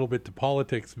over a little bit to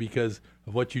politics because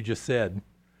of what you just said.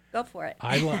 Go for it.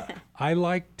 I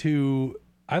like to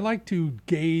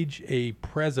gauge a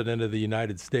president of the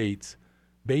United States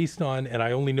based on, and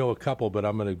I only know a couple, but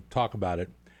I'm going to talk about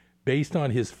it, based on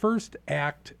his first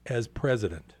act as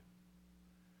president.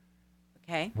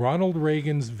 Okay. Ronald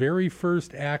Reagan's very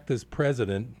first act as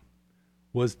president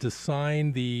was to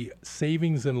sign the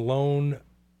savings and loan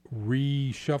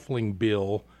reshuffling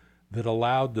bill that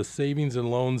allowed the savings and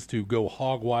loans to go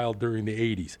hog wild during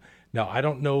the 80s. Now, I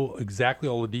don't know exactly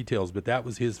all the details, but that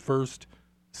was his first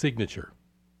signature,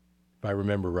 if I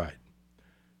remember right.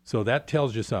 So that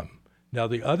tells you something. Now,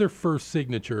 the other first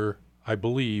signature, I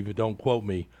believe, don't quote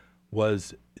me,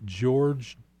 was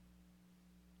George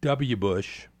W.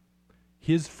 Bush.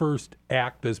 His first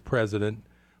act as president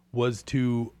was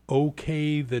to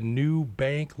okay the new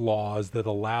bank laws that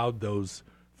allowed those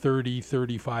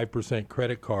 35%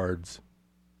 credit cards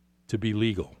to be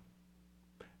legal.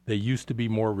 They used to be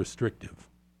more restrictive.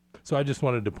 So I just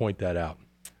wanted to point that out.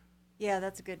 Yeah,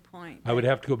 that's a good point. I would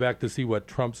have to go back to see what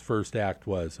Trump's first act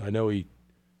was. I know he,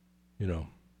 I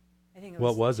think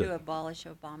what was to it? abolish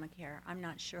Obamacare. I'm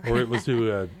not sure. Or it was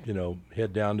to,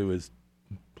 head down to his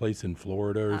place in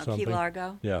Florida or something. Key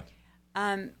Largo. Yeah.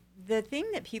 The thing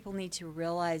that people need to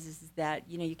realize is that,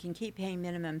 you can keep paying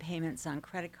minimum payments on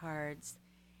credit cards,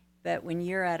 but when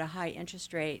you're at a high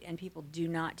interest rate and people do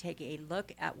not take a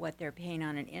look at what they're paying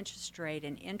on an interest rate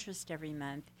and interest every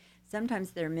month,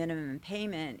 sometimes their minimum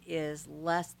payment is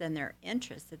less than their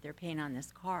interest that they're paying on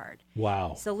this card.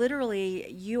 Wow. So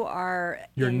literally, you're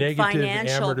in negative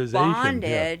financial amortization.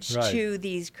 bondage Yeah, right. to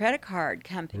these credit card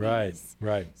companies.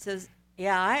 Right. So,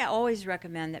 yeah, I always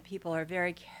recommend that people are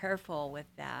very careful with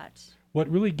that. What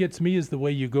really gets me is the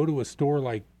way you go to a store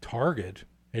like Target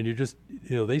and you just,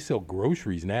 they sell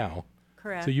groceries now.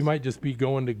 Correct. So you might just be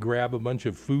going to grab a bunch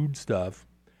of food stuff,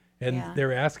 and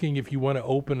they're asking if you want to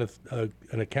open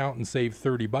an account and save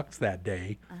 $30 that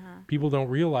day. People don't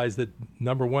realize that,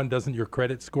 number one, doesn't your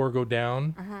credit score go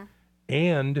down?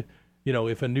 And,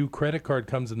 if a new credit card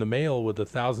comes in the mail with a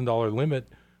 $1,000 limit,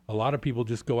 a lot of people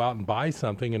just go out and buy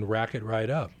something and rack it right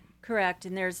up. Correct,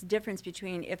 and there's a difference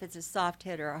between if it's a soft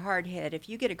hit or a hard hit. If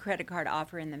you get a credit card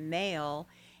offer in the mail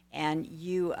and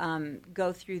you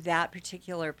go through that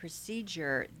particular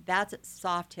procedure, that's a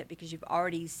soft hit because you've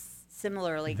already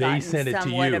similarly gotten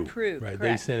somewhat approved. Right, correct.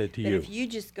 they sent it to but you. If you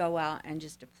just go out and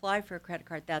just apply for a credit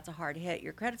card, that's a hard hit.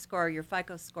 Your credit score, your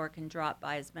FICO score can drop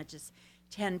by as much as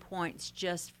 10 points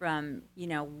just from,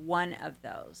 one of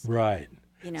those. Right.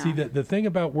 See, the thing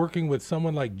about working with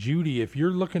someone like Judy, if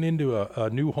you're looking into a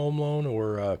new home loan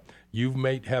or you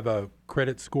might have a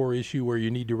credit score issue where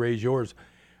you need to raise yours,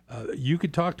 you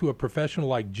could talk to a professional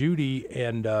like Judy,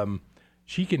 and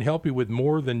she can help you with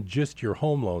more than just your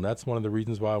home loan. That's one of the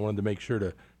reasons why I wanted to make sure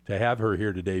to have her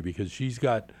here today, because she's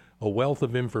got a wealth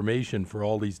of information for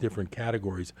all these different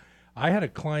categories. I had a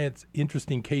client's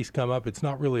interesting case come up. It's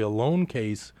not really a loan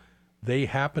case. They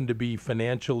happen to be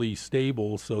financially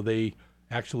stable, so they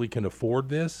actually can afford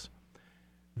this.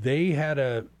 They had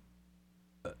an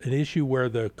issue where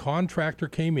the contractor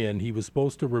came in. He was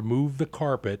supposed to remove the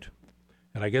carpet,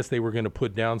 and I guess they were going to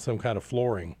put down some kind of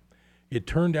flooring. It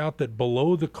turned out that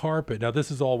below the carpet, now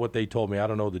this is all what they told me, I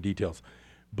don't know the details.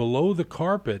 Below the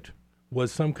carpet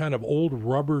was some kind of old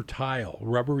rubbery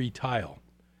tile.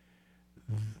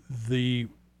 The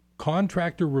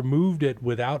contractor removed it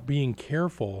without being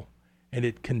careful, and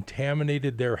it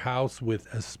contaminated their house with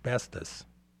asbestos.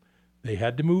 They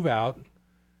had to move out.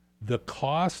 The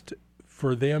cost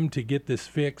for them to get this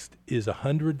fixed is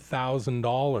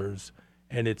 $100,000,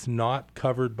 and it's not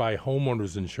covered by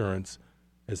homeowners insurance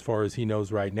as far as he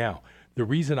knows right now. The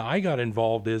reason I got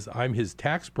involved is I'm his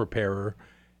tax preparer,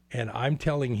 and I'm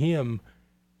telling him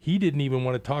he didn't even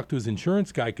want to talk to his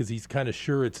insurance guy because he's kind of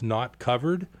sure it's not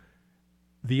covered.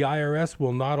 The IRS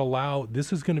will not allow,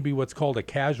 this is going to be what's called a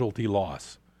casualty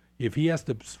loss. If he has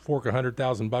to fork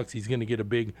 $100,000, he's going to get a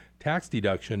big tax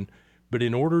deduction. But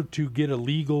in order to get a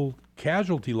legal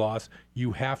casualty loss,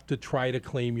 you have to try to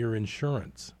claim your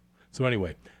insurance. So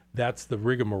anyway, that's the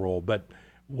rigmarole. But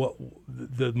what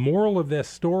the moral of this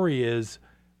story is,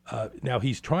 now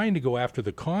he's trying to go after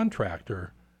the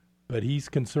contractor, but he's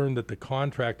concerned that the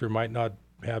contractor might not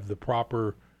have the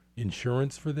proper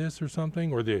insurance for this or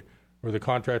something, or the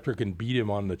contractor can beat him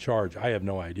on the charge. I have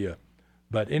no idea.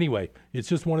 But anyway, it's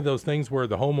just one of those things where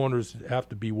the homeowners have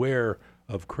to beware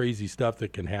of crazy stuff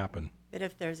that can happen. But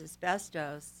if there's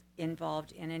asbestos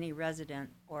involved in any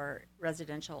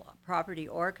residential property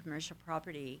or commercial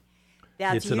property,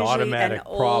 that's it's an usually automatic an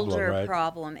older right?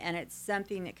 problem, and it's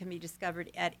something that can be discovered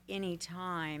at any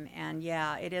time. And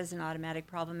yeah, it is an automatic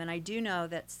problem. And I do know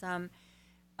that some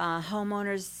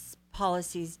homeowners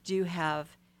policies do have,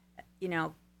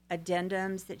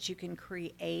 addendums that you can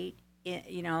create,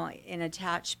 in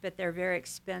attached, but they're very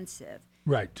expensive.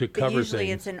 Right, to cover but usually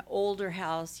things. It's an older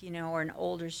house, or an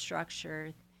older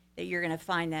structure that you're going to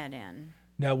find that in.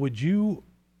 Now,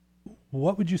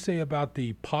 what would you say about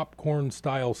the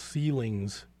popcorn-style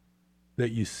ceilings that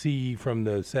you see from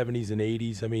the 70s and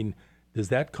 80s? I mean, does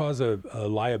that cause a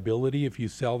liability if you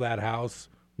sell that house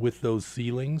with those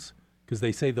ceilings? Because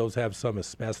they say those have some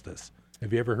asbestos.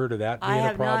 Have you ever heard of that being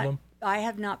a problem? I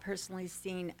have not personally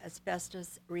seen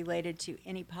asbestos related to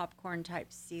any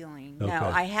popcorn-type ceiling. Okay. No,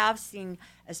 I have seen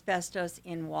asbestos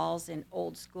in walls in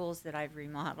old schools that I've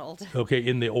remodeled. Okay,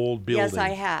 in the old buildings. Yes, I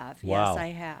have. Wow. Yes, I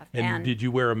have. And did you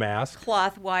wear a mask?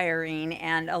 Cloth wiring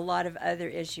and a lot of other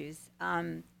issues.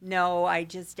 No,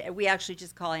 we actually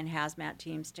just call in hazmat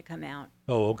teams to come out.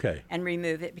 Oh, okay. And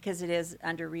remove it because it is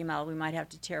under remodel. We might have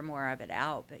to tear more of it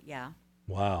out, but yeah.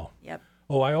 Wow. Yep.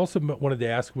 Oh, I also wanted to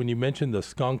ask, when you mentioned the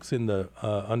skunks in the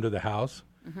under the house,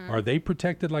 are they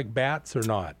protected like bats or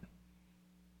not?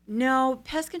 No,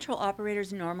 pest control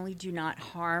operators normally do not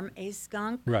harm a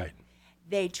skunk. Right.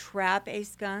 They trap a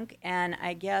skunk, and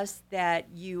I guess that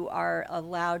you are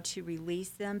allowed to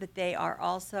release them, but they are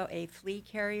also a flea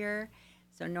carrier.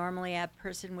 So normally a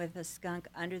person with a skunk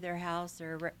under their house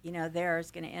or, there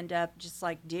is going to end up just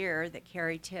like deer that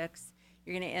carry ticks.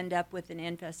 you're going to end up with an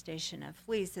infestation of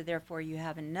fleas. So therefore, you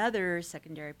have another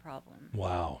secondary problem.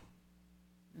 Wow.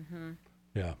 Mm-hmm.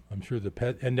 Yeah, I'm sure the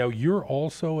pet. And now you're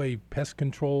also a pest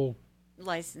control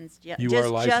licensed. Yeah, you are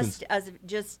licensed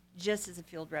just as a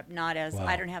field rep, not as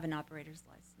I don't have an operator's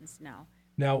license. No.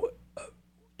 Now,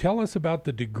 tell us about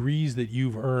the degrees that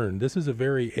you've earned. This is a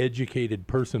very educated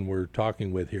person we're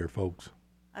talking with here, folks.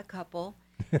 A couple.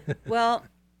 Well,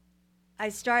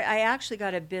 I actually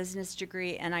got a business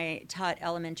degree, and I taught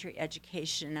elementary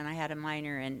education, and I had a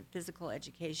minor in physical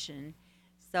education.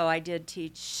 So I did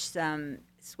teach some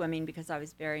swimming because I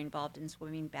was very involved in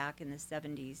swimming back in the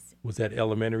 70s. Was that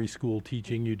elementary school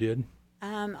teaching you did?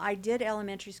 I did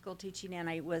elementary school teaching, and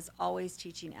I was always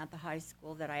teaching at the high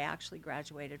school that I actually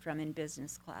graduated from in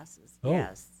business classes. Oh.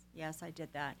 Yes, I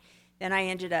did that. Then I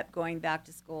ended up going back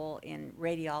to school in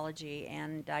radiology,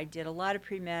 and I did a lot of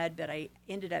pre-med, but I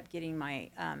ended up getting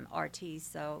my RT,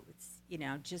 so it's,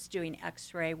 just doing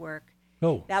x-ray work.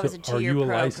 Oh, that was a 2-year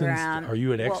program. Are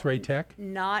you an x-ray tech?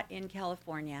 Not in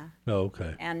California. Oh,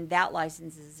 okay. And that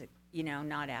license is,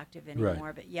 not active anymore.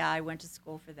 Right. But yeah, I went to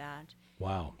school for that.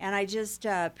 Wow. And I just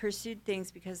pursued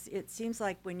things because it seems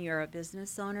like when you're a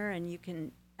business owner and you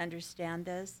can understand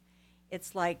this,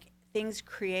 it's like things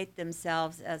create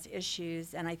themselves as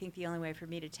issues. And I think the only way for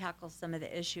me to tackle some of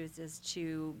the issues is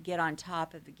to get on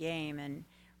top of the game and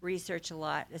research a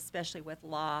lot, especially with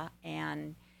law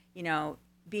and,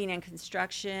 being in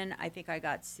construction. I think I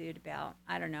got sued about,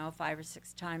 5 or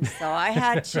 6 times. So I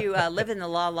had to live in the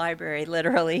law library,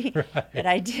 literally. Right. But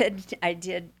I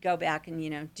did go back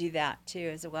and, do that, too,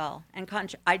 as well. And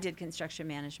I did construction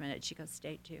management at Chico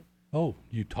State, too. Oh,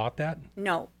 you taught that?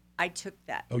 No, I took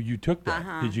that. Oh, you took that?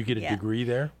 Uh-huh. Did you get a degree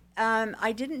there?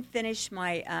 I didn't finish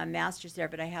my master's there,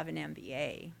 but I have an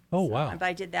MBA. Oh, wow. But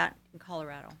I did that in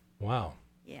Colorado. Wow.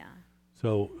 Yeah.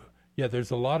 So... yeah,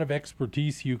 there's a lot of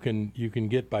expertise you can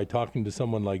get by talking to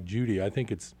someone like Judy. I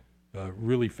think it's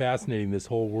really fascinating, this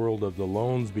whole world of the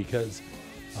loans, because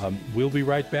we'll be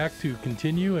right back to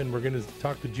continue, and we're going to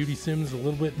talk to Judy Sims a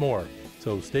little bit more.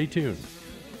 So stay tuned.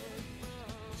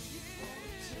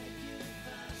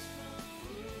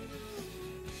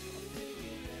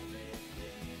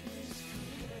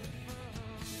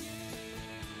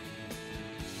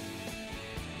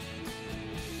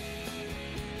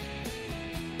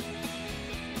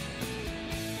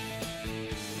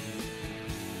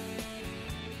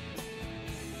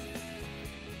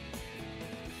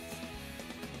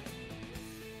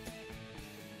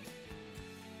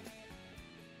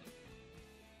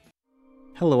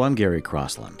 Hello, I'm Gary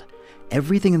Crossland.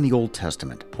 Everything in the Old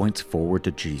Testament points forward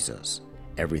to Jesus.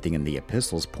 Everything in the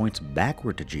epistles points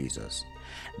backward to Jesus.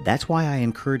 That's why I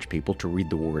encourage people to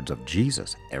read the words of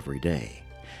Jesus every day.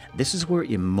 This is where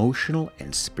emotional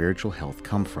and spiritual health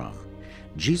come from.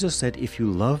 Jesus said, "If you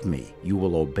love me, you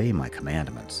will obey my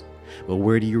commandments." Well,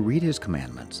 where do you read his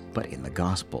commandments? But in the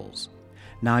Gospels.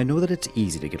 Now, I know that it's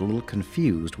easy to get a little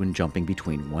confused when jumping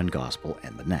between one gospel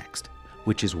and the next,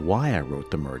 which is why I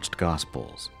wrote the Merged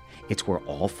Gospels. It's where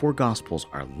all 4 Gospels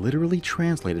are literally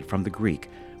translated from the Greek,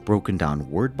 broken down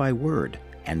word by word,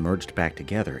 and merged back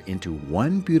together into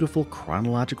one beautiful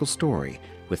chronological story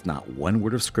with not one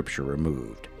word of Scripture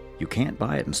removed. You can't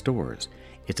buy it in stores.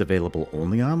 It's available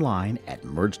only online at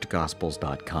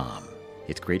mergedgospels.com.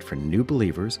 It's great for new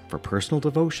believers, for personal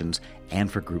devotions,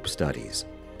 and for group studies.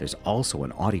 There's also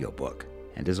an audiobook.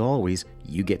 And as always,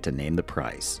 you get to name the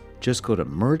price. Just go to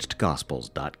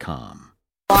mergedgospels.com.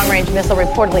 Long-range missile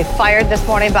reportedly fired this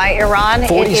morning by Iran.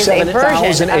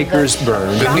 47,000 acres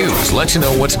burned. The news lets you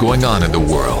know what's going on in the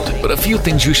world. But a few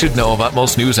things you should know about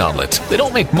most news outlets. They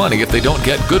don't make money if they don't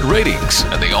get good ratings.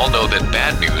 And they all know that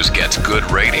bad news gets good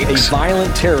ratings. A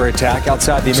violent terror attack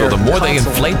outside the American So the more they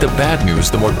consulate. inflate the bad news,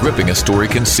 the more gripping a story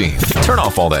can seem. Turn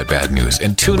off all that bad news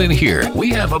and tune in here.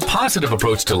 We have a positive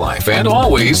approach to life and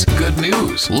always good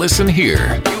news. Listen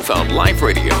here. You found Life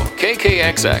Radio,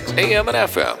 KKXX, AM and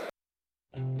FM.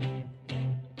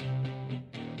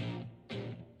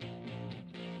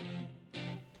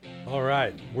 All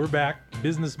right, we're back.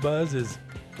 Business Buzz is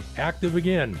active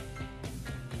again.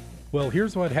 Well,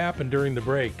 here's what happened during the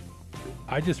break.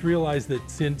 I just realized that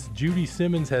since Judy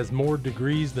Simmons has more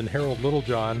degrees than Harold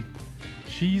Littlejohn,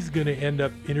 she's going to end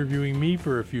up interviewing me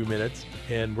for a few minutes,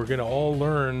 and we're going to all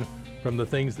learn from the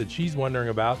things that she's wondering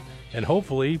about, and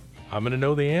hopefully I'm going to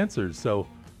know the answers. So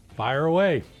fire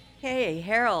away. Okay,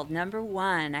 Harold, number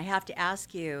 1, I have to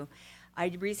ask you,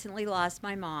 I recently lost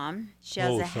my mom. She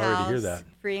has a house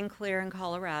free and clear in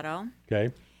Colorado.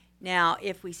 Okay. Now,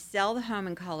 if we sell the home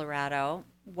in Colorado,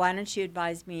 why don't you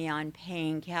advise me on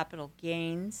paying capital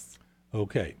gains?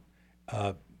 Okay.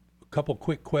 A couple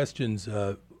quick questions.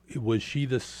 Was she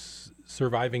the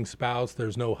surviving spouse.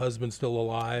 There's no husband still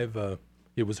alive.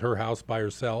 It was her house by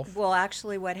herself. Well,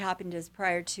 actually, what happened is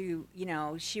prior to,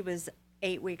 she was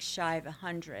 8 weeks shy of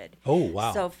 100. Oh,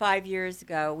 wow. So 5 years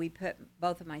ago, we put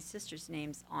both of my sisters'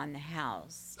 names on the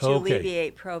house to Okay.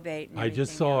 alleviate probate and I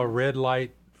just saw a red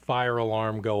light fire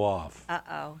alarm go off.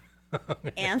 Uh-oh.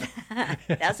 And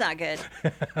that's not good.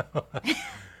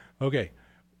 Okay.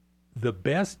 The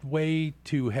best way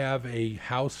to have a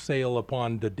house sale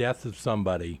upon the death of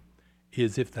somebody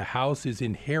is if the house is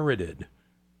inherited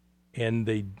and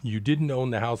you didn't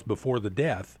own the house before the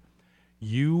death,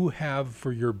 you have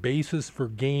for your basis for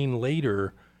gain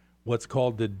later what's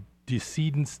called the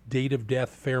decedent's date of death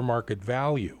fair market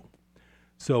value.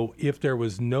 So if there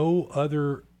was no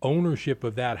other ownership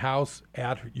of that house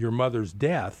at your mother's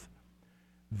death,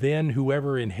 then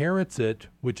whoever inherits it,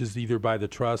 which is either by the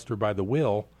trust or by the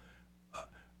will,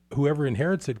 whoever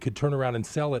inherits it could turn around and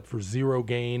sell it for zero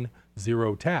gain,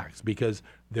 zero tax, because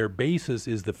their basis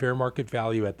is the fair market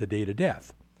value at the date of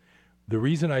death. The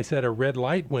reason I said a red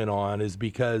light went on is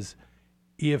because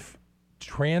if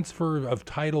transfer of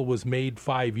title was made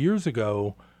 5 years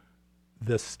ago,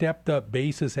 the stepped up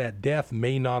basis at death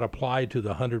may not apply to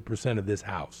the 100% of this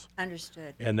house.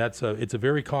 Understood. And it's a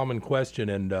very common question.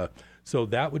 And so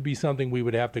that would be something we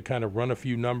would have to kind of run a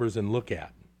few numbers and look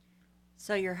at.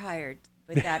 So you're hired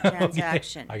with that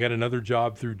transaction. Okay. I got another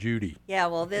job through Judy. Yeah,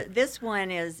 well, this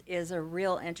one is a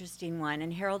real interesting one,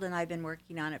 and Harold and I have been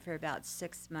working on it for about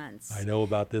 6 months. I know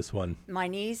about this one. My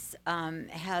niece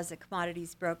has a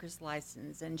commodities broker's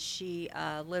license, and she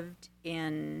lived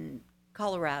in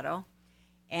Colorado,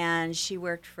 and she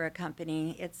worked for a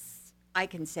company. I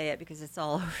can say it because it's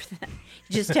all over. You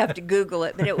just have to Google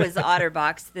it, but it was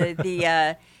OtterBox,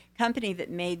 the company that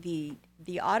made the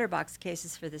OtterBox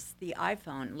cases for the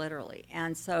iPhone, literally.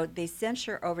 And so they sent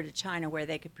her over to China where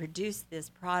they could produce this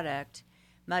product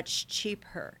much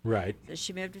cheaper. Right. So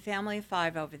she moved a family of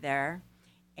 5 over there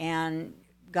and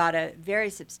got a very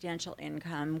substantial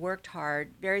income, worked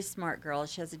hard, very smart girl.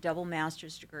 She has a double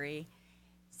master's degree.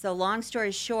 So long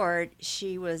story short,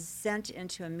 she was sent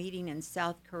into a meeting in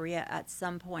South Korea at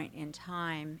some point in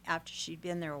time after she'd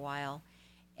been there a while,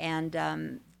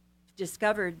 and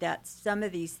discovered that some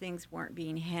of these things weren't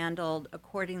being handled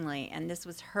accordingly, and this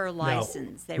was her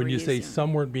license. Now, when you say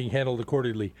some weren't being handled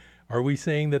accordingly, are we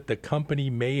saying that the company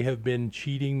may have been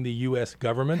cheating the U.S.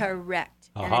 government? Correct.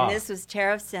 Aha. And this was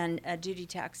tariffs and duty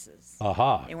taxes.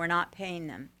 Aha. They were not paying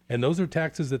them. And those are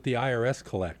taxes that the IRS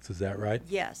collects, is that right?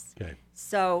 Yes. Okay.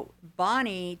 So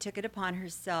Bonnie took it upon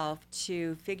herself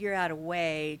to figure out a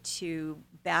way to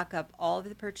back up all of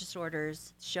the purchase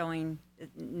orders showing that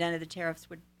none of the tariffs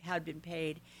had been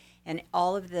paid, and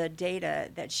all of the data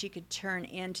that she could turn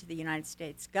into the United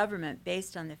States government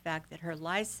based on the fact that her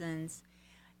license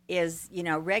is,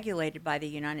 regulated by the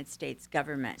United States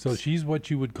government. So she's what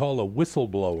you would call a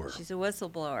whistleblower. She's a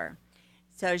whistleblower.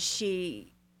 So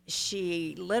she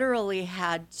literally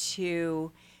had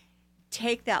to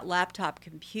take that laptop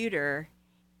computer,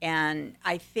 and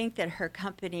I think that her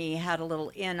company had a little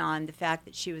in on the fact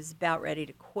that she was about ready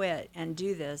to quit and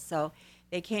do this. So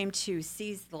they came to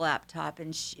seize the laptop,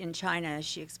 and in China,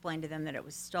 she explained to them that it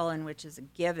was stolen, which is a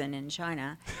given in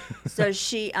China. So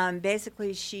she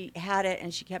basically she had it,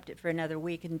 and she kept it for another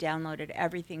week and downloaded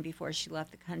everything before she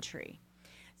left the country.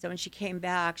 So when she came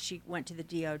back, she went to the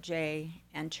DOJ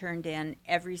and turned in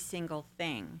every single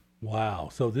thing. Wow.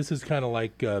 So this is kind of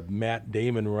like Matt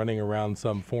Damon running around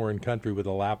some foreign country with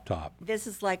a laptop. This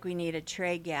is like we need a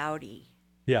Trey Gowdy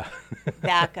Yeah.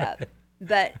 backup.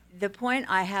 But the point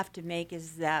I have to make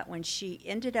is that when she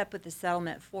ended up with the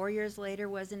settlement 4 years later,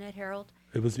 wasn't it, Harold?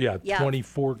 It was,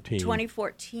 2014.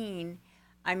 2014.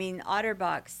 I mean,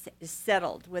 OtterBox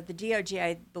settled with the DOJ,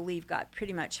 I believe, got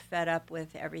pretty much fed up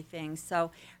with everything.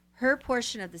 So her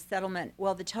portion of the settlement,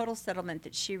 well, the total settlement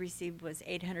that she received was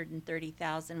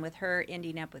 $830,000, with her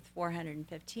ending up with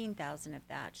 $415,000 of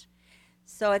that.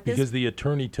 So at this, because the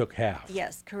attorney took half.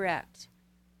 Yes, correct.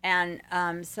 And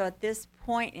so at this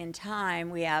point in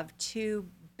time, we have 2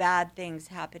 bad things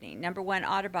happening. Number one,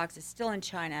 OtterBox is still in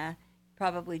China,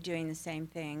 probably doing the same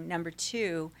thing. Number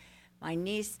 2, my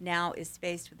niece now is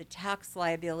faced with a tax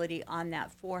liability on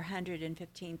that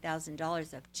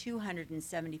 $415,000 of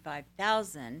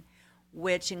 $275,000,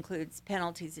 which includes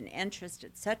penalties and interest,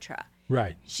 etc.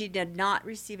 Right. She did not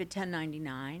receive a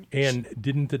 1099. And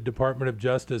didn't the Department of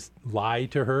Justice lie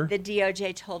to her? The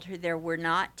DOJ told her there were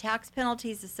not tax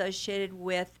penalties associated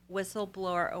with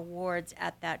whistleblower awards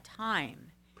at that time.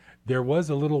 There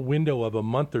was a little window of a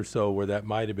month or so where that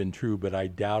might have been true, but I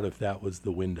doubt if that was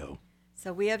the window.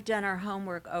 So we have done our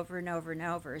homework over and over and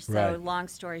over. So Right. long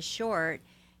story short,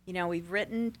 we've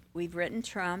written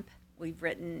Trump, We've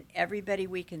written everybody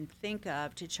we can think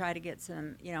of to try to get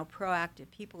some,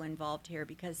 proactive people involved here,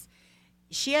 because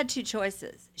she had two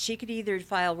choices. She could either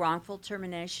file wrongful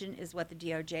termination, is what the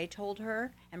DOJ told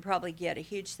her, and probably get a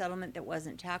huge settlement that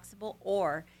wasn't taxable,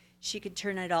 or she could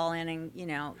turn it all in and,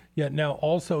 Yeah, now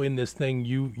also in this thing,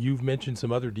 you've mentioned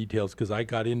some other details, because I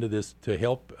got into this to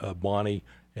help Bonnie,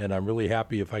 and I'm really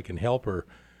happy if I can help her.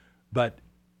 But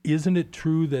isn't it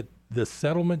true that the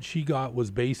settlement she got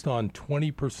was based on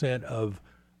 20% of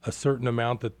a certain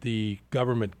amount that the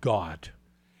government got?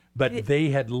 But they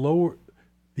had lowered,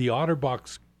 the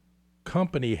OtterBox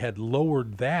company had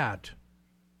lowered that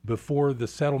before the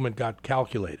settlement got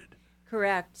calculated.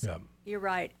 Correct. Yeah. You're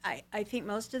right. I think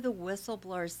most of the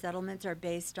whistleblower settlements are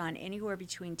based on anywhere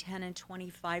between 10 and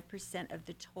 25% of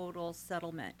the total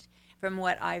settlement, from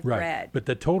what I've read. But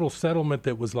the total settlement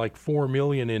that was like $4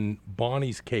 million in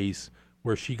Bonnie's case,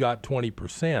 where she got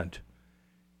 20%,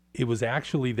 it was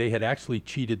actually, they had actually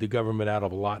cheated the government out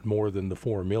of a lot more than the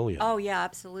 $4 million. Oh yeah,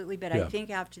 absolutely. But I think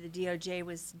after the DOJ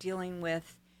was dealing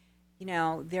with,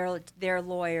 their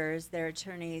lawyers, their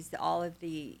attorneys, all of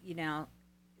the,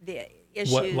 the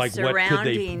issues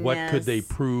surrounding what could they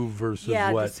prove versus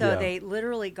what? So they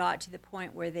literally got to the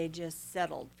point where they just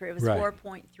settled for, it was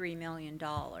 $4.3 million.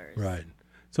 Right.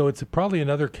 So it's probably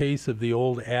another case of the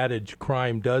old adage,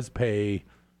 crime does pay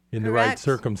in the right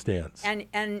circumstance. And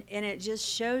it just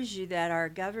shows you that our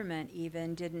government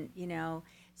even didn't,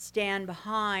 stand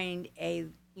behind a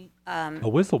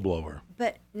whistleblower.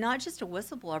 But not just a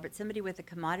whistleblower, but somebody with a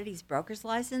commodities broker's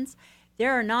license.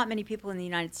 There are not many people in the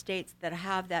United States that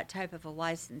have that type of a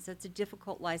license. It's a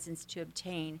difficult license to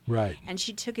obtain. Right. And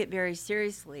she took it very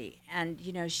seriously. And,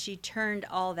 she turned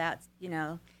all that,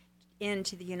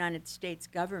 into the United States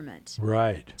government.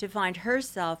 Right. To find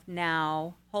herself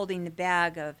now holding the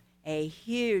bag of a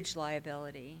huge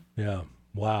liability. Yeah.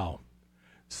 Wow.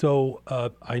 So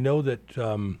I know that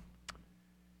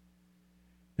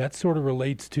that sort of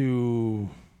relates to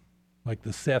like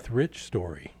the Seth Rich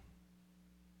story.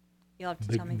 You'll have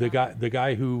to tell me the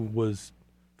guy who was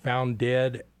found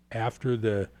dead after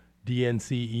the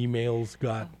DNC emails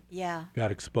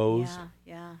got exposed.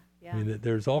 Yeah. I mean,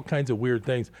 there's all kinds of weird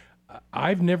things.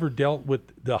 I've never dealt with,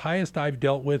 the highest I've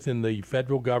dealt with in the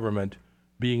federal government,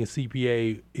 being a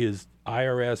CPA, is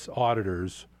IRS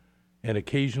auditors and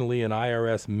occasionally an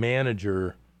IRS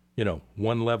manager,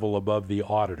 one level above the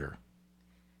auditor.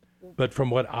 But from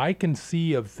what I can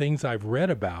see of things I've read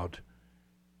about,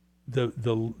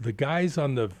 the guys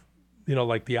on the,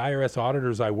 like the IRS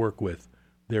auditors I work with,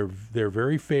 they're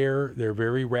very fair, they're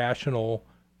very rational,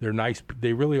 they're nice,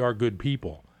 they really are good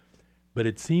people. But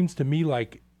it seems to me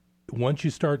like once you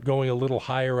start going a little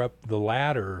higher up the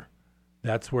ladder,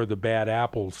 that's where the bad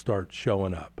apples start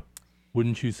showing up.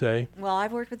 Wouldn't you say? Well,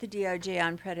 I've worked with the DOJ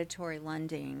on predatory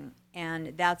lending,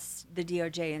 and that's the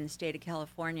DOJ in the state of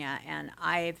California, and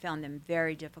I have found them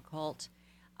very difficult.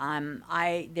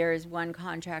 There is one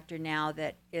contractor now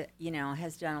that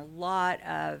has done a lot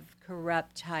of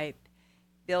corrupt type,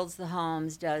 builds the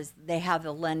homes, they have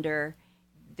the lender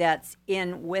that's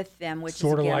in with them, which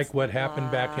sort is of like what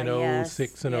happened back in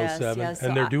 06 and 07, yes.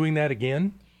 and they're doing that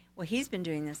again? Well, he's been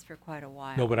doing this for quite a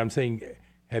while. No, but I'm saying,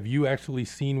 have you actually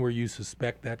seen where you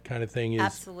suspect that kind of thing is?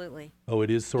 Absolutely. Oh,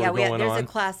 it is sort of going on? There's a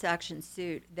class action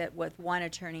suit that with one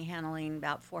attorney handling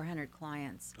about 400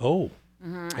 clients. Oh.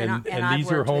 Mm-hmm. And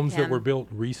these are homes that were built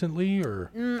recently, or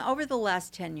over the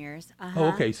last 10 years? Oh,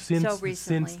 okay. Since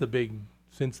the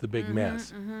big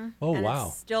mess. Mm-hmm. Oh, and wow.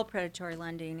 It's still predatory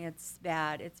lending. It's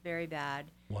bad. It's very bad.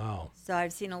 Wow. So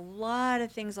I've seen a lot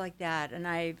of things like that,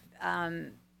 and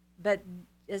but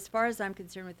as far as I'm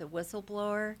concerned with the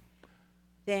whistleblower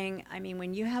thing, I mean,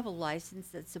 when you have a license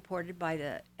that's supported by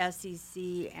the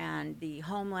SEC and the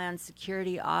Homeland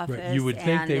Security Office, right. You would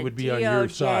think they would be on your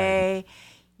side.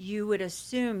 You would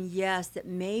assume, yes, that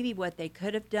maybe what they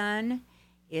could have done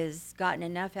is gotten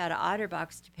enough out of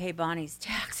OtterBox to pay Bonnie's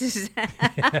taxes.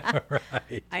 Yeah,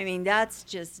 right. I mean, that's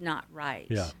just not right.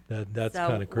 Yeah, that's so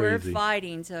kind of crazy. We're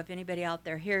fighting, so if anybody out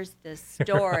there hears this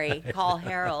story, right. Call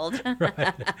Harold.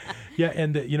 Right. Yeah,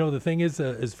 and the thing is,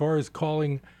 as far as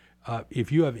calling,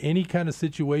 if you have any kind of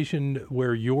situation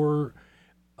where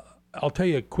I'll tell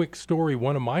you a quick story.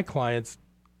 One of my clients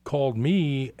called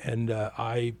me, and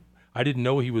I didn't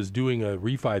know he was doing a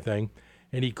refi thing,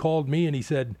 and he called me and he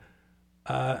said,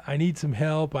 I need some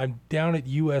help. I'm down at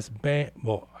U.S. Bank.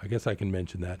 Well, I guess I can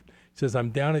mention that. He says,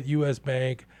 I'm down at U.S.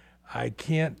 Bank. I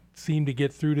can't seem to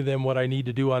get through to them what I need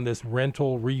to do on this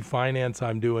rental refinance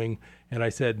I'm doing. And I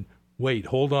said, wait,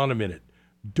 hold on a minute.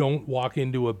 Don't walk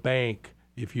into a bank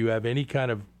if you have any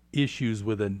kind of issues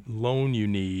with a loan you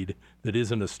need that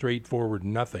isn't a straightforward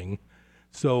nothing.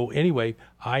 So anyway,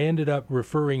 I ended up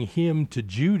referring him to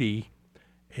Judy.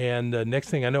 And the next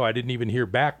thing I know, I didn't even hear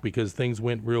back because things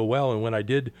went real well. And when I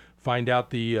did find out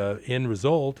the end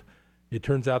result, it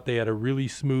turns out they had a really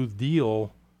smooth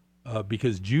deal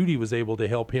because Judy was able to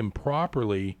help him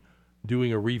properly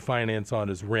doing a refinance on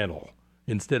his rental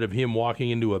instead of him walking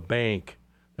into a bank.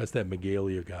 That's that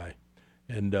Magalia guy.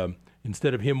 And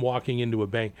instead of him walking into a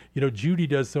bank, Judy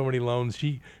does so many loans,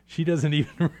 she doesn't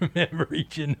even remember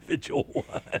each individual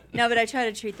one. No, but I try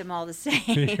to treat them all the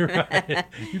same. Right.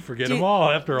 You forget them all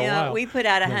after a while. We put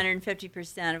out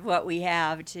 150% of what we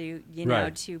have to,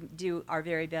 Right. to do our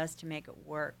very best to make it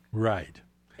work. Right.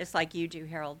 Just like you do,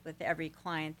 Harold, with every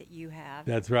client that you have.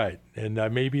 That's right. And I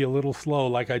may be a little slow,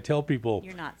 like I tell people.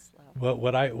 You're not slow.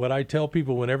 What I tell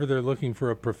people whenever they're looking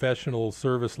for a professional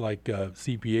service like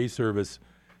CPA service,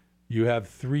 you have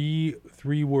three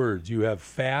words. You have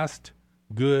fast,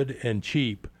 good, and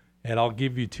cheap, and I'll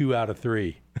give you 2 out of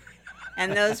 3.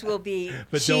 And those will be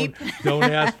but cheap. don't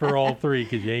ask for all 3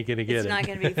 because you ain't going to get It's it. not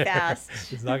going to be fast.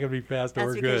 It's not going to be fast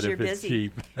That's or because good you're if it's busy.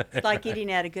 cheap. It's like eating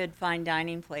at a good fine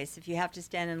dining place. If you have to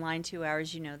stand in line 2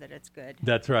 hours, you know that it's good.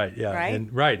 That's right. Yeah.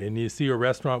 Right? And you see a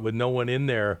restaurant with no one in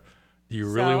there. Do you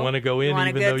really want to go in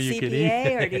even though you can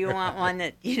eat? Or do you want one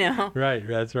that, Right.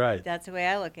 That's right. That's the way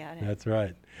I look at it. That's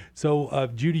right. So,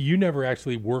 Judy, you never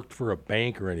actually worked for a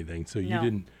bank or anything, so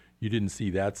No. you didn't see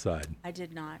that side. I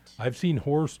did not. I've seen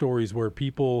horror stories where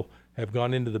people have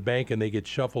gone into the bank and they get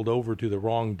shuffled over to the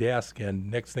wrong desk, and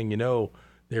next thing you know,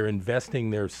 they're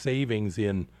investing their savings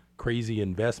in crazy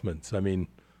investments. I mean,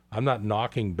 I'm not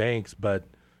knocking banks, but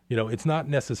it's not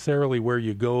necessarily where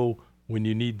you go when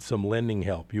you need some lending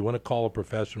help. You want to call a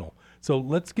professional. So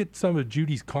let's get some of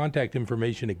Judy's contact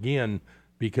information again,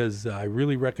 because I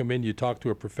really recommend you talk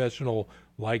to a professional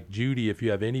like Judy if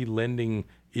you have any lending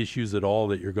issues at all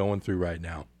that you're going through right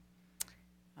now.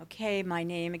 Okay, my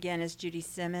name again is Judy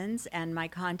Simmons, and my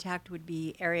contact would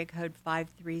be area code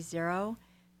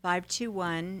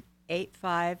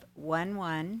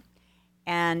 530-521-8511.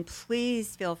 And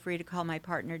please feel free to call my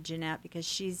partner, Jeanette, because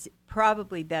she's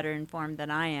probably better informed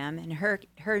than I am. And her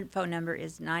phone number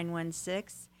is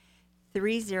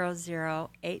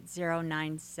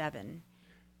 916-300-8097.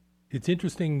 It's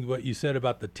interesting what you said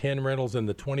about the 10 rentals and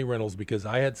the 20 rentals, because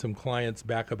I had some clients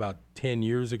back about 10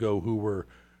 years ago who were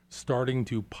starting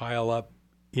to pile up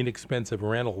inexpensive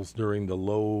rentals during the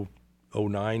low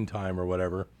 09 time or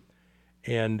whatever.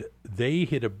 And they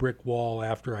hit a brick wall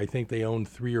after I think they owned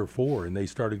 3 or 4, and they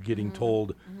started getting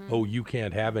told, "Oh, you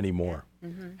can't have any more."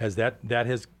 Has that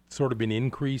has sort of been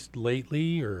increased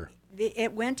lately, or?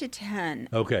 It went to 10.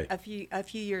 Okay. A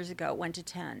few years ago, it went to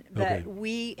 10. But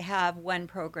we have one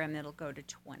program that'll go to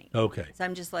 20. Okay. So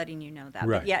I'm just letting you know that.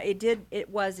 Right. But yeah, it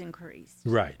was increased.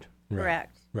 Right.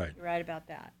 Correct. Right. You're right about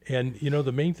that. And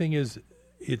the main thing is,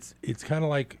 it's kind of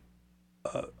like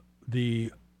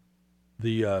the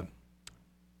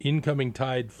incoming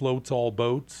tide floats all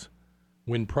boats.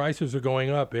 When prices are going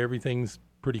up, everything's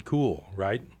pretty cool,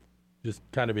 right? Just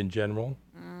kind of in general.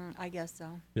 I guess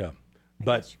so. Yeah.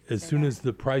 But as soon as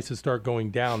the prices start going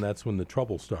down, that's when the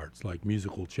trouble starts, like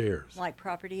musical chairs. Like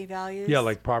property values? Yeah,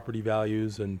 like property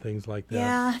values and things like that.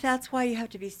 Yeah, that's why you have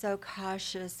to be so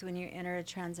cautious when you enter a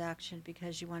transaction,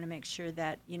 because you want to make sure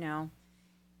that, you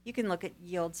can look at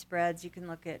yield spreads, you can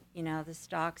look at, the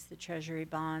stocks, the treasury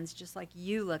bonds, just like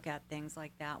you look at things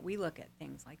like that. We look at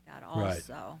things like that also. Right.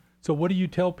 So what do you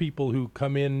tell people who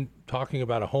come in talking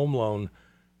about a home loan?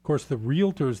 Of course, the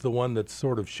realtor's the one that's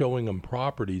sort of showing them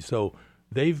property, so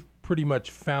they've pretty much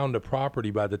found a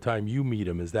property by the time you meet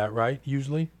them. Is that right,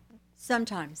 usually?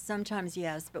 Sometimes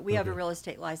yes, but we have a real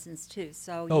estate license too.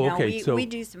 So, we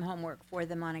do some homework for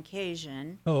them on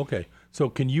occasion. Oh, okay. So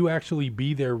can you actually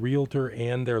be their realtor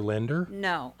and their lender?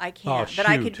 No, I can't. Oh, but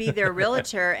I could shoot. be their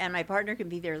realtor and my partner can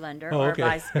be their lender, or okay.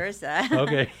 vice versa.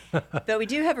 Okay. But we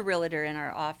do have a realtor in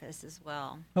our office as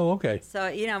well. Oh, okay.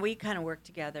 So, we kind of work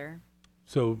together.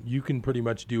 So you can pretty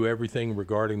much do everything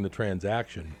regarding the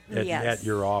transaction at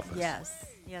your office. Yes,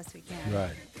 we can.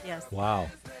 Right. Yes. Wow.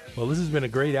 Well, this has been a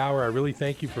great hour. I really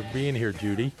thank you for being here,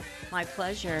 Judy. My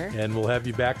pleasure. And we'll have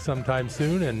you back sometime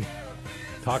soon and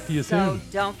talk to you soon. So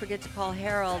don't forget to call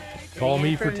Harold. Call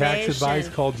me for tax advice.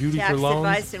 Call Judy for loans.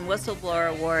 Tax advice and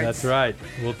whistleblower awards. That's right.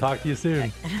 We'll talk to you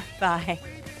soon. Bye.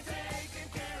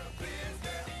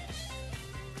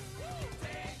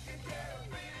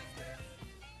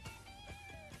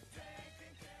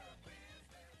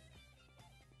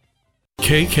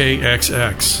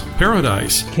 KKXX,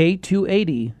 Paradise.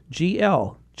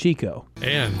 K280GL, Chico.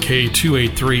 And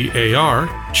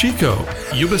K283AR, Chico,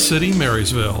 Yuba City,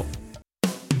 Marysville.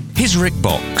 Here's Rick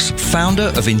Box,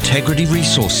 founder of Integrity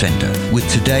Resource Center, with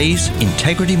today's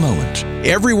Integrity Moment.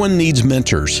 Everyone needs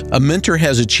mentors. A mentor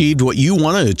has achieved what you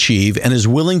want to achieve and is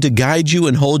willing to guide you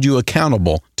and hold you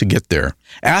accountable to get there.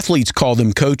 Athletes call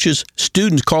them coaches.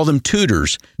 Students call them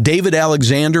tutors. David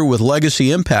Alexander with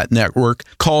Legacy Impact Network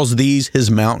calls these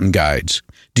his mountain guides.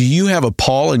 Do you have a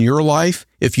Paul in your life?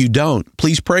 If you don't,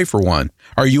 please pray for one.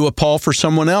 Are you a Paul for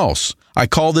someone else? I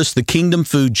call this the kingdom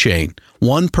food chain.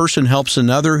 One person helps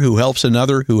another, who helps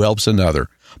another, who helps another.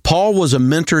 Paul was a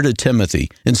mentor to Timothy.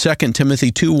 In 2 Timothy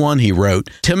 2:1, he wrote,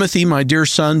 "Timothy, my dear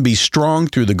son, be strong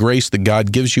through the grace that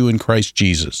God gives you in Christ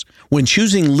Jesus." When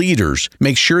choosing leaders,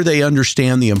 make sure they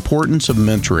understand the importance of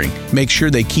mentoring. Make sure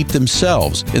they keep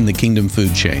themselves in the kingdom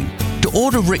food chain. To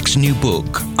order Rick's new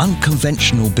book,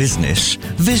 Unconventional Business,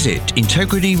 visit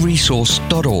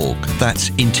integrityresource.org. That's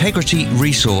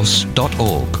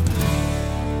integrityresource.org.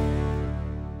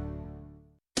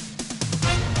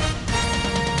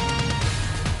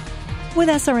 With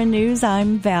SRN News,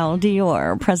 I'm Val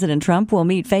Dior. President Trump will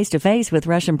meet face-to-face with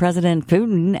Russian President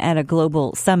Putin at a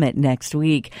global summit next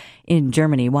week. In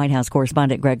Germany, White House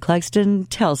correspondent Greg Clugston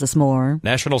tells us more.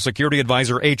 National Security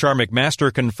Advisor H.R.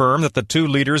 McMaster confirmed that the two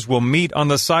leaders will meet on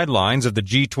the sidelines of the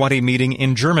G20 meeting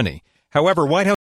in Germany. However, White House